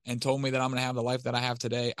ago and told me that I'm gonna have the life that I have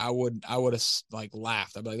today, I would have, like,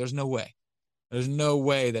 laughed. I'd be like, there's no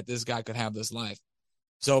way that this guy could have this life.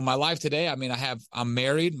 So my life today, I mean, I'm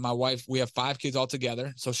married. My wife, we have 5 kids all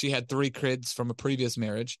together. So she had 3 kids from a previous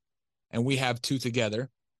marriage, and we have 2 together.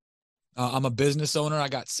 I'm a business owner. I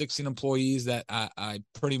got 16 employees that I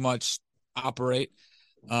pretty much operate.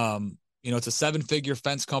 You know, it's a 7-figure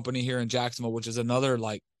fence company here in Jacksonville, which is another,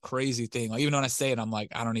 like, crazy thing. Like, even when I say it, I'm like,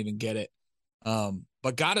 I don't even get it.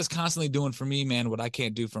 But God is constantly doing for me, man, what I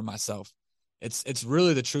can't do for myself. It's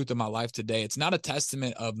really the truth of my life today. It's not a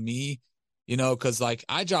testament of me, you know, because, like,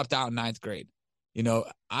 I dropped out in 9th grade. You know,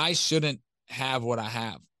 I shouldn't have what I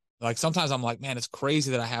have. Like, sometimes I'm like, man, it's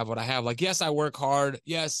crazy that I have what I have. Like, yes, I work hard.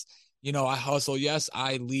 Yes, you know, I hustle. Yes,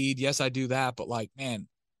 I lead. Yes, I do that. But, like, man,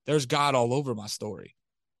 there's God all over my story.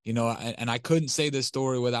 You know, and I couldn't say this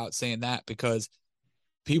story without saying that, because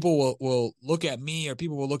people will look at me, or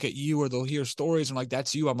people will look at you, or they'll hear stories and, like,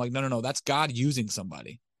 that's you. I'm like, no, no, no, that's God using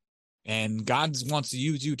somebody, and God wants to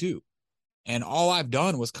use you too. And all I've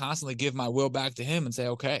done was constantly give my will back to him and say,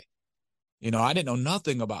 okay, you know, I didn't know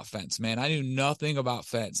nothing about fence, man. I knew nothing about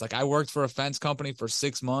fence. Like, I worked for a fence company for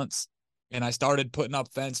 6 months, and I started putting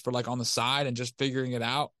up fence for, like, on the side and just figuring it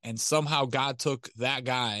out. And somehow God took that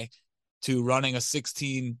guy to running a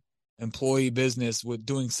 16 employee business with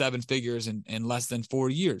doing 7 figures in less than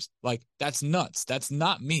 4 years. Like, that's nuts. That's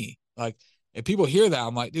not me. Like, if people hear that,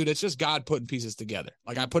 I'm like, dude, it's just God putting pieces together.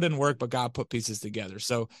 Like, I put in work, but God put pieces together.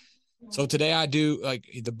 So today I do, like,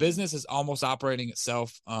 the business is almost operating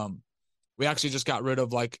itself. We actually just got rid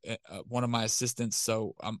of, like, one of my assistants.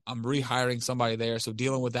 So I'm rehiring somebody there. So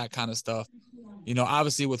dealing with that kind of stuff, you know,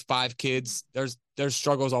 obviously with 5 kids, there's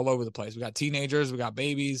struggles all over the place. We got teenagers, we got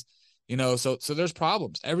babies, you know, so there's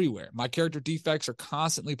problems everywhere. My character defects are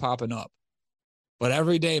constantly popping up. But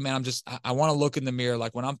every day, man, I want to look in the mirror.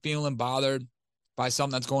 Like, when I'm feeling bothered by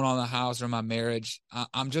something that's going on in the house or in my marriage,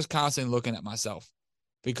 I'm just constantly looking at myself,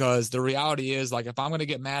 because the reality is, like, if I'm going to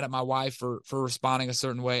get mad at my wife for responding a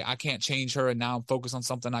certain way, I can't change her. And now I'm focused on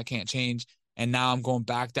something I can't change. And now I'm going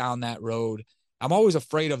back down that road. I'm always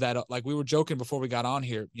afraid of that. Like, we were joking before we got on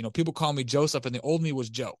here, you know, people call me Joseph, and the old me was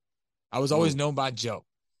Joe. I was always known by Joe.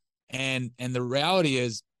 And the reality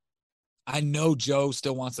is, I know Joe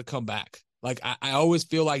still wants to come back. Like, I always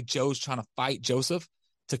feel like Joe's trying to fight Joseph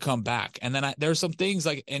to come back. And then there's some things,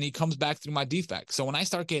 like, and he comes back through my defects. So when I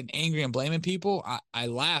start getting angry and blaming people, I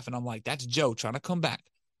laugh, and I'm like, that's Joe trying to come back.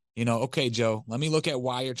 You know, okay, Joe, let me look at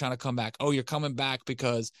why you're trying to come back. Oh, you're coming back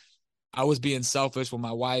because I was being selfish when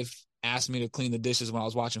my wife asked me to clean the dishes when I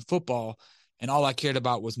was watching football, and all I cared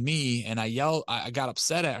about was me. And I got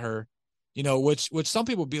upset at her, you know, which some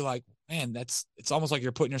people be like, man, it's almost like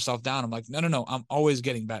you're putting yourself down. I'm like, no, no, no. I'm always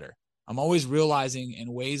getting better. I'm always realizing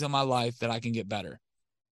in ways in my life that I can get better.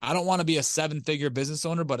 I don't want to be a 7-figure business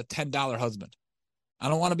owner, but a $10 husband. I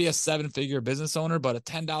don't want to be a 7-figure business owner, but a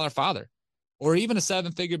 $10 father, or even a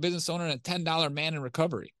 7-figure business owner and a $10 man in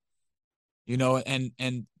recovery. You know,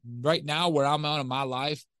 and right now, where I'm at in my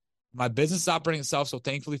life, my business is operating itself. So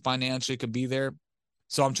thankfully, financially, it can be there.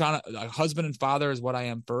 So I'm trying to, like, husband and father is what I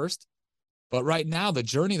am first. But right now, the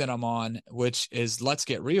journey that I'm on, which is Let's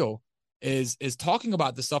Get Real, is talking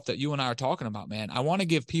about the stuff that you and I are talking about, man. I want to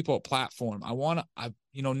give people a platform.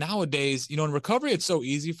 Nowadays, in recovery, it's so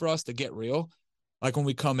easy for us to get real. Like when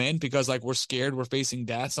we come in, because like we're scared, we're facing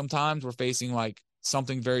death. Sometimes we're facing like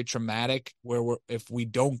something very traumatic where if we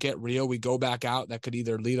don't get real, we go back out, that could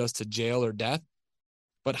either lead us to jail or death.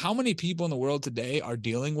 But how many people in the world today are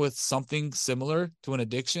dealing with something similar to an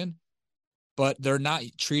addiction, but they're not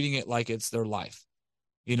treating it like it's their life?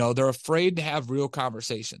 They're afraid to have real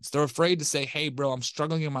conversations. They're afraid to say, hey, bro, I'm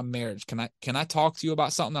struggling in my marriage. Can I talk to you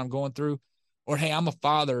about something I'm going through? Or, hey, I'm a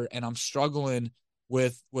father and I'm struggling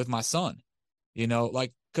with my son,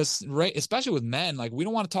 because especially with men, like we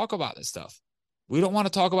don't want to talk about this stuff. We don't want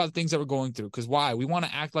to talk about the things that we're going through. Because why? We want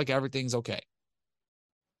to act like everything's okay.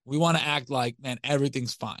 We want to act like, man,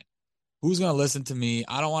 everything's fine. Who's going to listen to me?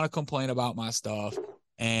 I don't want to complain about my stuff.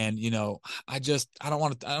 And, I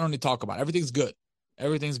don't need to talk about it. Everything's good.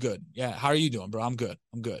 Everything's good. Yeah. How are you doing, bro? I'm good.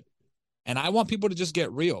 And I want people to just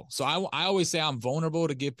get real. So I always say I'm vulnerable,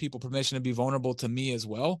 to give people permission to be vulnerable to me as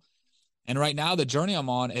well. And right now, the journey I'm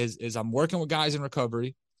on is I'm working with guys in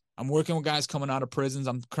recovery. I'm working with guys coming out of prisons.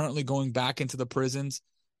 I'm currently going back into the prisons.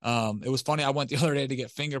 It was funny. I went the other day to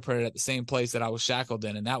get fingerprinted at the same place that I was shackled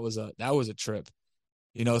in, and that was a trip.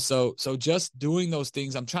 So just doing those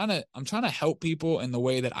things, I'm trying to help people in the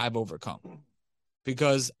way that I've overcome,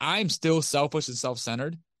 because I'm still selfish and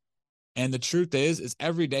self-centered. And the truth is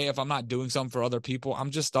every day, if I'm not doing something for other people,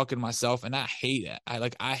 I'm just stuck in myself, and I hate it.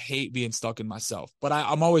 I hate being stuck in myself, but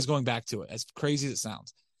I'm always going back to it, as crazy as it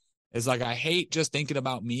sounds. It's like, I hate just thinking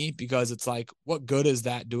about me, because it's like, what good is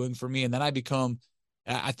that doing for me? And then I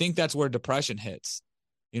think that's where depression hits.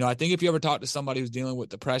 I think if you ever talk to somebody who's dealing with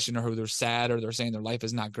depression, or who they're sad, or they're saying their life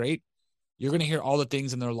is not great, you're going to hear all the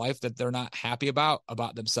things in their life that they're not happy about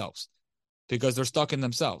themselves, because they're stuck in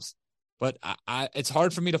themselves. But it's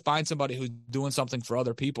hard for me to find somebody who's doing something for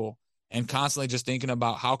other people and constantly just thinking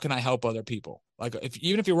about, how can I help other people? Like,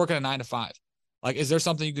 even if you're working a 9 to 5, like, is there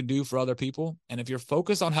something you can do for other people? And if you're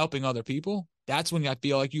focused on helping other people, that's when I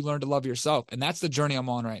feel like you learn to love yourself. And that's the journey I'm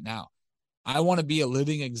on right now. I want to be a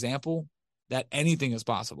living example that anything is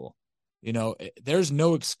possible. There's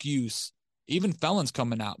no excuse. Even felons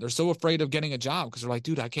coming out, they're so afraid of getting a job, because they're like,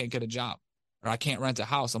 dude, I can't get a job, or I can't rent a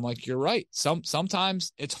house. I'm like, you're right.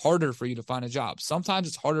 Sometimes it's harder for you to find a job. Sometimes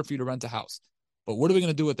it's harder for you to rent a house. But what are we going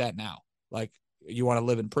to do with that now? Like, you want to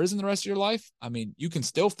live in prison the rest of your life? I mean, you can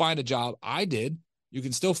still find a job. I did. You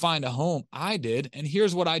can still find a home. I did. And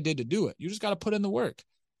here's what I did to do it. You just got to put in the work.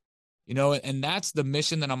 And that's the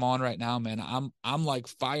mission that I'm on right now, man. I'm like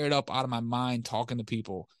fired up out of my mind talking to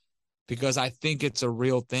people, because I think it's a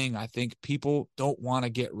real thing. I think people don't want to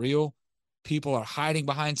get real. People are hiding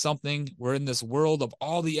behind something. We're in this world of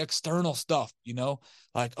all the external stuff,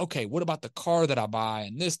 like, okay, what about the car that I buy,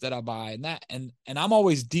 and this that I buy, and that, and I'm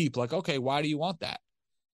always deep, like, okay, why do you want that?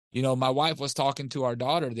 My wife was talking to our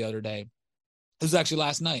daughter the other day. This was actually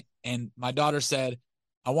last night. And my daughter said,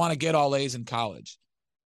 I want to get all A's in college.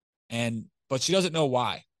 But she doesn't know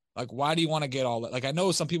why. Like, why do you want to get all, like, I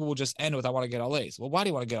know some people will just end with, I want to get all A's. Well, why do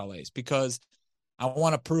you want to get all A's? Because I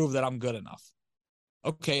want to prove that I'm good enough.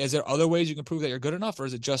 Okay, is there other ways you can prove that you're good enough? Or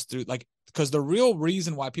is it just through, like, because the real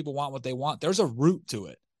reason why people want what they want, there's a root to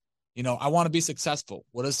it. I want to be successful.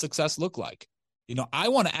 What does success look like? I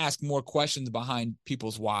want to ask more questions behind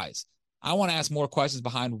people's whys. I want to ask more questions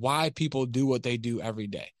behind why people do what they do every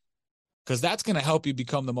day, because that's going to help you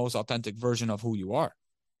become the most authentic version of who you are.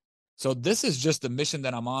 So this is just the mission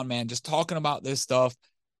that I'm on, man. Just talking about this stuff.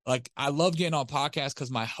 Like, I love getting on podcasts, because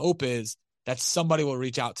my hope is that somebody will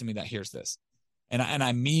reach out to me that hears this. And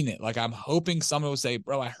I mean it. Like, I'm hoping someone will say,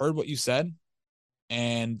 bro, I heard what you said,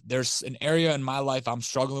 and there's an area in my life I'm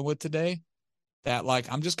struggling with today that,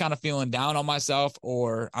 like, I'm just kind of feeling down on myself,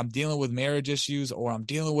 or I'm dealing with marriage issues, or I'm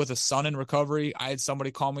dealing with a son in recovery. I had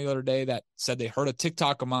somebody call me the other day that said they heard a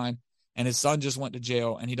TikTok of mine, and his son just went to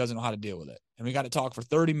jail, and he doesn't know how to deal with it. And we got to talk for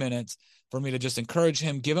 30 minutes for me to just encourage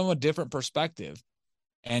him, give him a different perspective,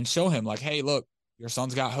 and show him, like, hey, look, your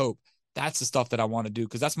son's got hope. That's the stuff that I want to do,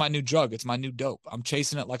 because that's my new drug. It's my new dope. I'm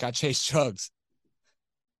chasing it like I chase drugs.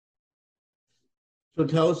 So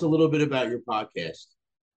tell us a little bit about your podcast.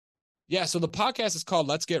 Yeah, so the podcast is called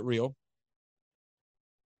Let's Get Real.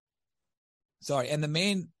 Sorry, and the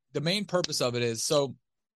main purpose of it is, so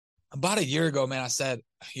about a year ago, man, I said,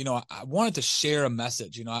 I wanted to share a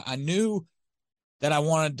message. I knew that I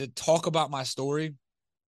wanted to talk about my story,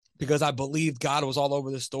 because I believed God was all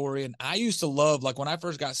over the story. And I used to love, like, when I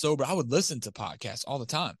first got sober, I would listen to podcasts all the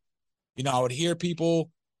time. I would hear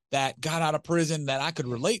people that got out of prison that I could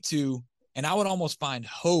relate to, And I would almost find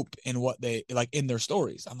hope in what they like in their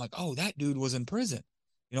stories. I'm like, oh, that dude was in prison.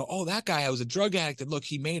 Oh, that guy was a drug addict. And look,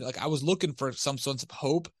 he made it. Like I was looking for some sense of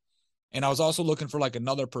hope. And I was also looking for like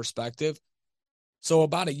another perspective. So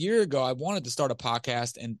about a year ago, I wanted to start a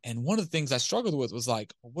podcast, and one of the things I struggled with was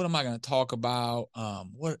like, what am I going to talk about? I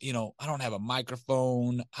don't have a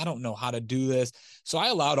microphone. I don't know how to do this. So I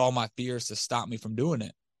allowed all my fears to stop me from doing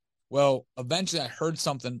it. Well, eventually I heard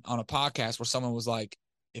something on a podcast where someone was like,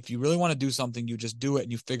 if you really want to do something, you just do it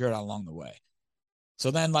and you figure it out along the way. So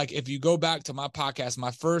then, like, if you go back to my podcast, my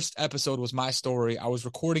first episode was my story. I was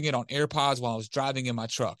recording it on AirPods while I was driving in my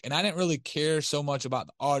truck. And I didn't really care so much about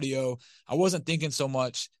the audio. I wasn't thinking so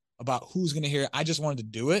much about who's going to hear it. I just wanted to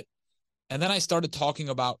do it. And then I started talking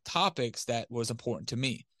about topics that was important to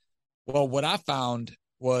me. Well, what I found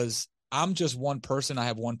was I'm just one person. I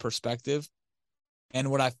have one perspective. And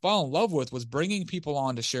what I fell in love with was bringing people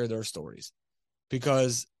on to share their stories,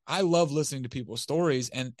 because I love listening to people's stories.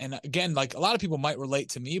 And again, like a lot of people might relate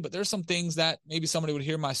to me, but there's some things that maybe somebody would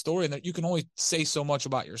hear my story and that you can only say so much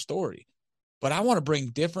about your story. But I want to bring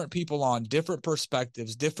different people on, different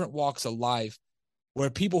perspectives, different walks of life, where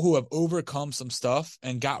people who have overcome some stuff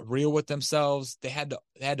and got real with themselves, they had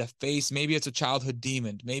to face, maybe it's a childhood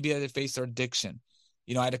demon, maybe they faced their addiction.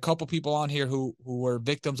 I had a couple people on here who were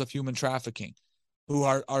victims of human trafficking, who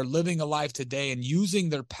are living a life today and using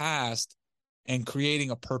their past and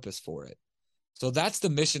creating a purpose for it. So that's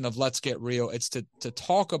the mission of Let's Get Real. It's to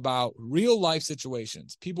talk about real life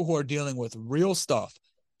situations, people who are dealing with real stuff,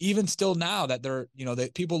 even still now that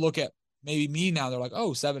that people look at maybe me now, they're like,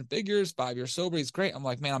 oh, 7 figures, 5 years sober, he's great. I'm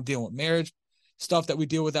like, man, I'm dealing with marriage, stuff that we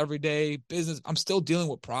deal with every day, business. I'm still dealing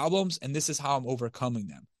with problems, and this is how I'm overcoming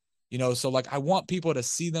them. So like I want people to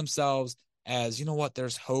see themselves as, what,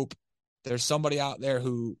 there's hope. There's somebody out there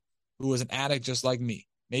who is an addict just like me.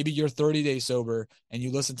 Maybe you're 30 days sober and you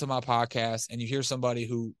listen to my podcast and you hear somebody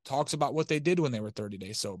who talks about what they did when they were 30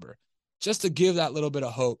 days sober, just to give that little bit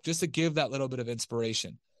of hope, just to give that little bit of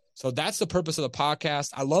inspiration. So that's the purpose of the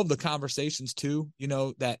podcast. I love the conversations too,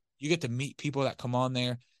 that you get to meet people that come on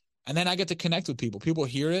there, and then I get to connect with people. People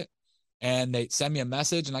hear it and they send me a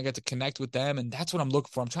message and I get to connect with them. And that's what I'm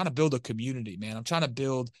looking for. I'm trying to build a community, man. I'm trying to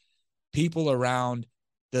build people around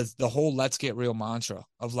the whole Let's Get Real mantra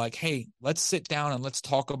of like, hey, let's sit down and let's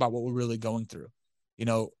talk about what we're really going through.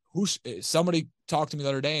 Somebody talked to me the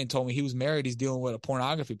other day and told me he was married. He's dealing with a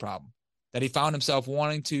pornography problem, that he found himself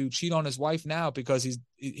wanting to cheat on his wife now because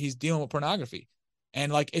he's dealing with pornography.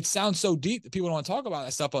 And like, it sounds so deep that people don't want to talk about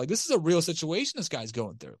that stuff. But like, this is a real situation this guy's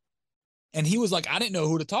going through. And he was like, I didn't know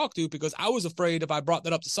who to talk to because I was afraid if I brought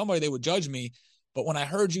that up to somebody, they would judge me. But when I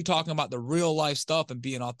heard you talking about the real life stuff and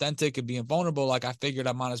being authentic and being vulnerable, like I figured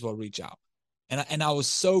I might as well reach out. And I was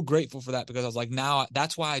so grateful for that, because I was like, now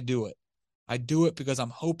that's why I do it. I do it because I'm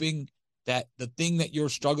hoping that the thing that you're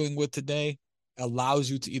struggling with today allows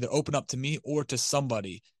you to either open up to me or to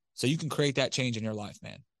somebody so you can create that change in your life,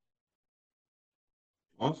 man.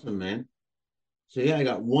 Awesome, man. So yeah, I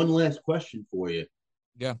got one last question for you.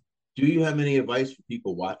 Yeah. Do you have any advice for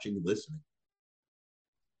people watching and listening?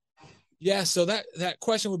 Yeah, so that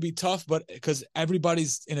question would be tough, but because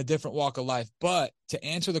everybody's in a different walk of life. But to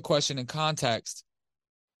answer the question in context,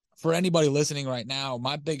 for anybody listening right now,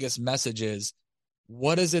 my biggest message is,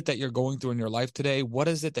 what is it that you're going through in your life today? What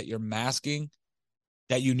is it that you're masking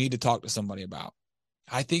that you need to talk to somebody about?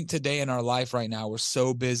 I think today in our life right now, we're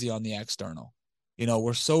so busy on the external.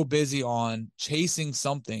 We're so busy on chasing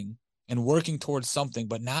something and working towards something,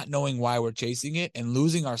 but not knowing why we're chasing it and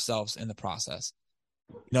losing ourselves in the process.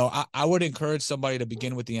 I would encourage somebody to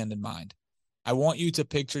begin with the end in mind. I want you to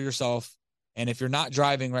picture yourself. And if you're not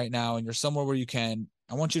driving right now and you're somewhere where you can,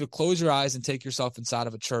 I want you to close your eyes and take yourself inside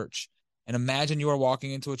of a church and imagine you are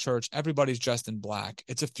walking into a church. Everybody's dressed in black.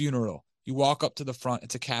 It's a funeral. You walk up to the front.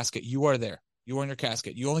 It's a casket. You are there. You are in your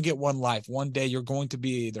casket. You only get one life. One day you're going to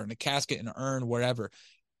be either in a casket, in an urn, wherever.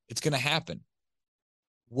 It's going to happen.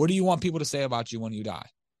 What do you want people to say about you when you die?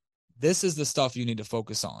 This is the stuff you need to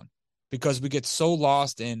focus on. Because we get so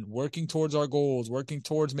lost in working towards our goals, working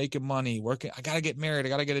towards making money, I got to get married, I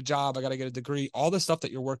got to get a job, I got to get a degree, all the stuff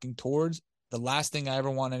that you're working towards. The last thing I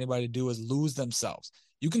ever want anybody to do is lose themselves.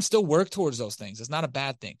 You can still work towards those things. It's not a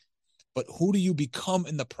bad thing. But who do you become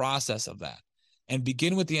in the process of that? And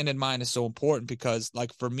begin with the end in mind is so important, because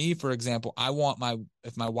like for me, for example,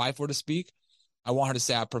 if my wife were to speak, I want her to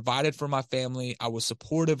say, I provided for my family. I was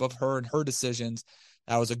supportive of her and her decisions.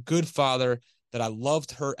 I was a good father, that I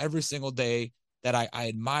loved her every single day, that I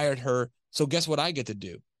admired her. So guess what I get to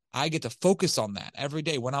do? I get to focus on that every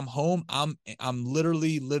day. When I'm home, I'm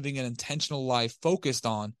literally living an intentional life focused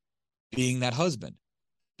on being that husband.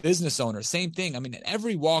 business owners, same thing. I mean, in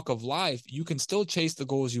every walk of life, you can still chase the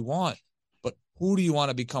goals you want, but who do you want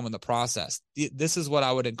to become in the process? This is what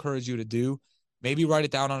I would encourage you to do. Maybe write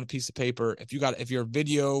it down on a piece of paper. If you're a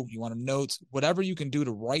video, you want notes, whatever you can do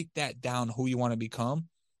to write that down, who you want to become.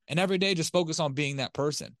 And every day, just focus on being that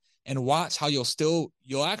person and watch how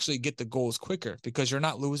you'll actually get the goals quicker because you're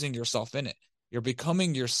not losing yourself in it. You're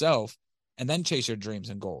becoming yourself and then chase your dreams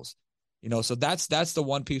and goals. So that's the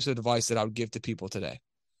one piece of advice that I would give to people today.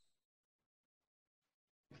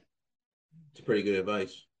 It's pretty good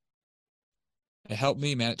advice. It helped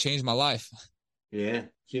me, man. It changed my life. Yeah,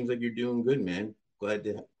 seems like you're doing good, man. Glad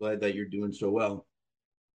that you're doing so well.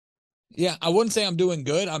 Yeah, I wouldn't say I'm doing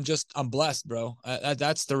good. I'm blessed, bro.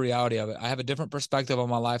 That's the reality of it. I have a different perspective on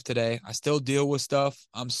my life today. I still deal with stuff.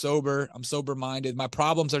 I'm sober. I'm sober minded. My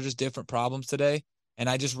problems are just different problems today, and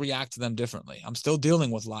I just react to them differently. I'm still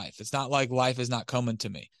dealing with life. It's not like life is not coming to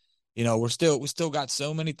me. We still got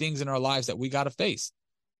so many things in our lives that we got to face.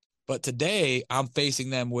 But today, I'm facing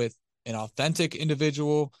them with an authentic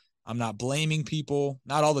individual. I'm not blaming people.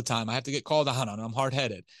 Not all the time. I have to get called out on it. I'm hard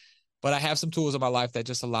headed. But I have some tools in my life that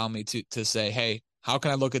just allow me to say, hey, how can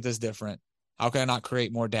I look at this different? How can I not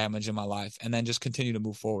create more damage in my life? And then just continue to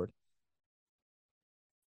move forward.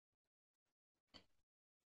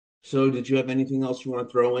 So, did you have anything else you want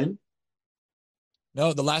to throw in?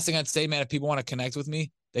 No, the last thing I'd say, man, if people want to connect with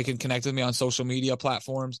me, they can connect with me on social media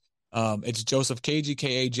platforms. It's Joseph Kajy,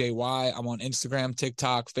 Kajy. I'm on Instagram,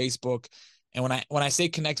 TikTok, Facebook. And when I say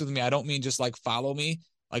connect with me, I don't mean just like follow me.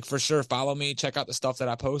 Like for sure, follow me, check out the stuff that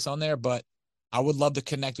I post on there. But I would love to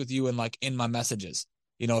connect with you in my messages.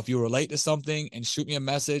 If you relate to something and shoot me a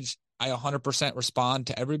message, I 100% respond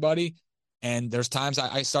to everybody. And there's times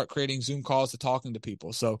I start creating Zoom calls to talking to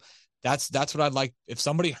people. So that's what I'd like. If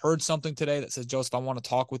somebody heard something today that says, Joseph, I want to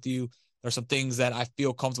talk with you. There's some things that I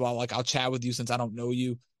feel comfortable. Like I'll chat with you since I don't know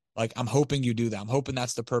you. Like I'm hoping you do that. I'm hoping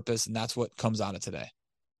that's the purpose and that's what comes out of today.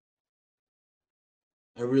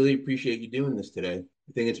 I really appreciate you doing this today.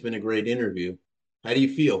 I think it's been a great interview. How do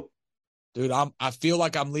you feel? Dude, I feel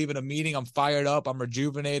like I'm leaving a meeting. I'm fired up. I'm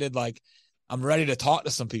rejuvenated. Like I'm ready to talk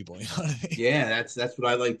to some people. You know what I mean? Yeah, that's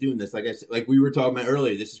what I like doing this. Like I said, like we were talking about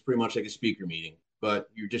earlier, this is pretty much like a speaker meeting, but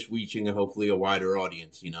you're just reaching hopefully a wider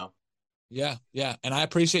audience. Yeah, yeah. And I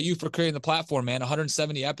appreciate you for creating the platform, man.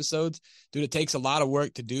 170 episodes. Dude, it takes a lot of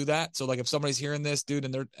work to do that. So like if somebody's hearing this, dude,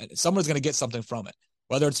 and someone's gonna get something from it,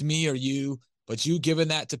 whether it's me or you, but you giving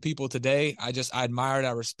that to people today, I admire it,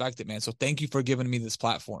 I respect it, man. So thank you for giving me this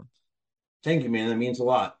platform. Thank you, man. That means a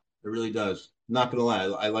lot. It really does. I'm not gonna lie,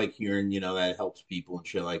 I like hearing, that it helps people and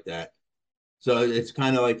shit like that. So it's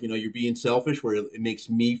kind of like, you're being selfish where it makes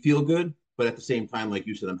me feel good, but at the same time, like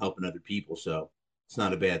you said, I'm helping other people. So it's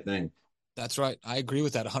not a bad thing. That's right. I agree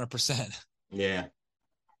with that 100%. Yeah.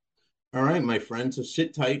 All right, my friend. So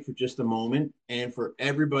sit tight for just a moment. And for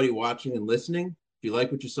everybody watching and listening, if you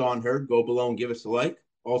like what you saw and heard, go below and give us a like.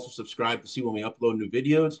 Also, subscribe to see when we upload new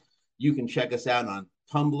videos. You can check us out on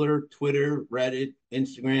Tumblr, Twitter, Reddit,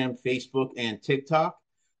 Instagram, Facebook, and TikTok.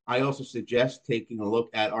 I also suggest taking a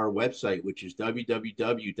look at our website, which is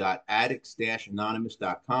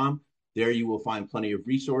www.addicts-anonymous.com. There you will find plenty of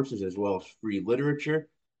resources as well as free literature.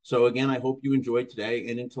 So, again, I hope you enjoyed today.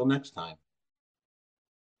 And until next time.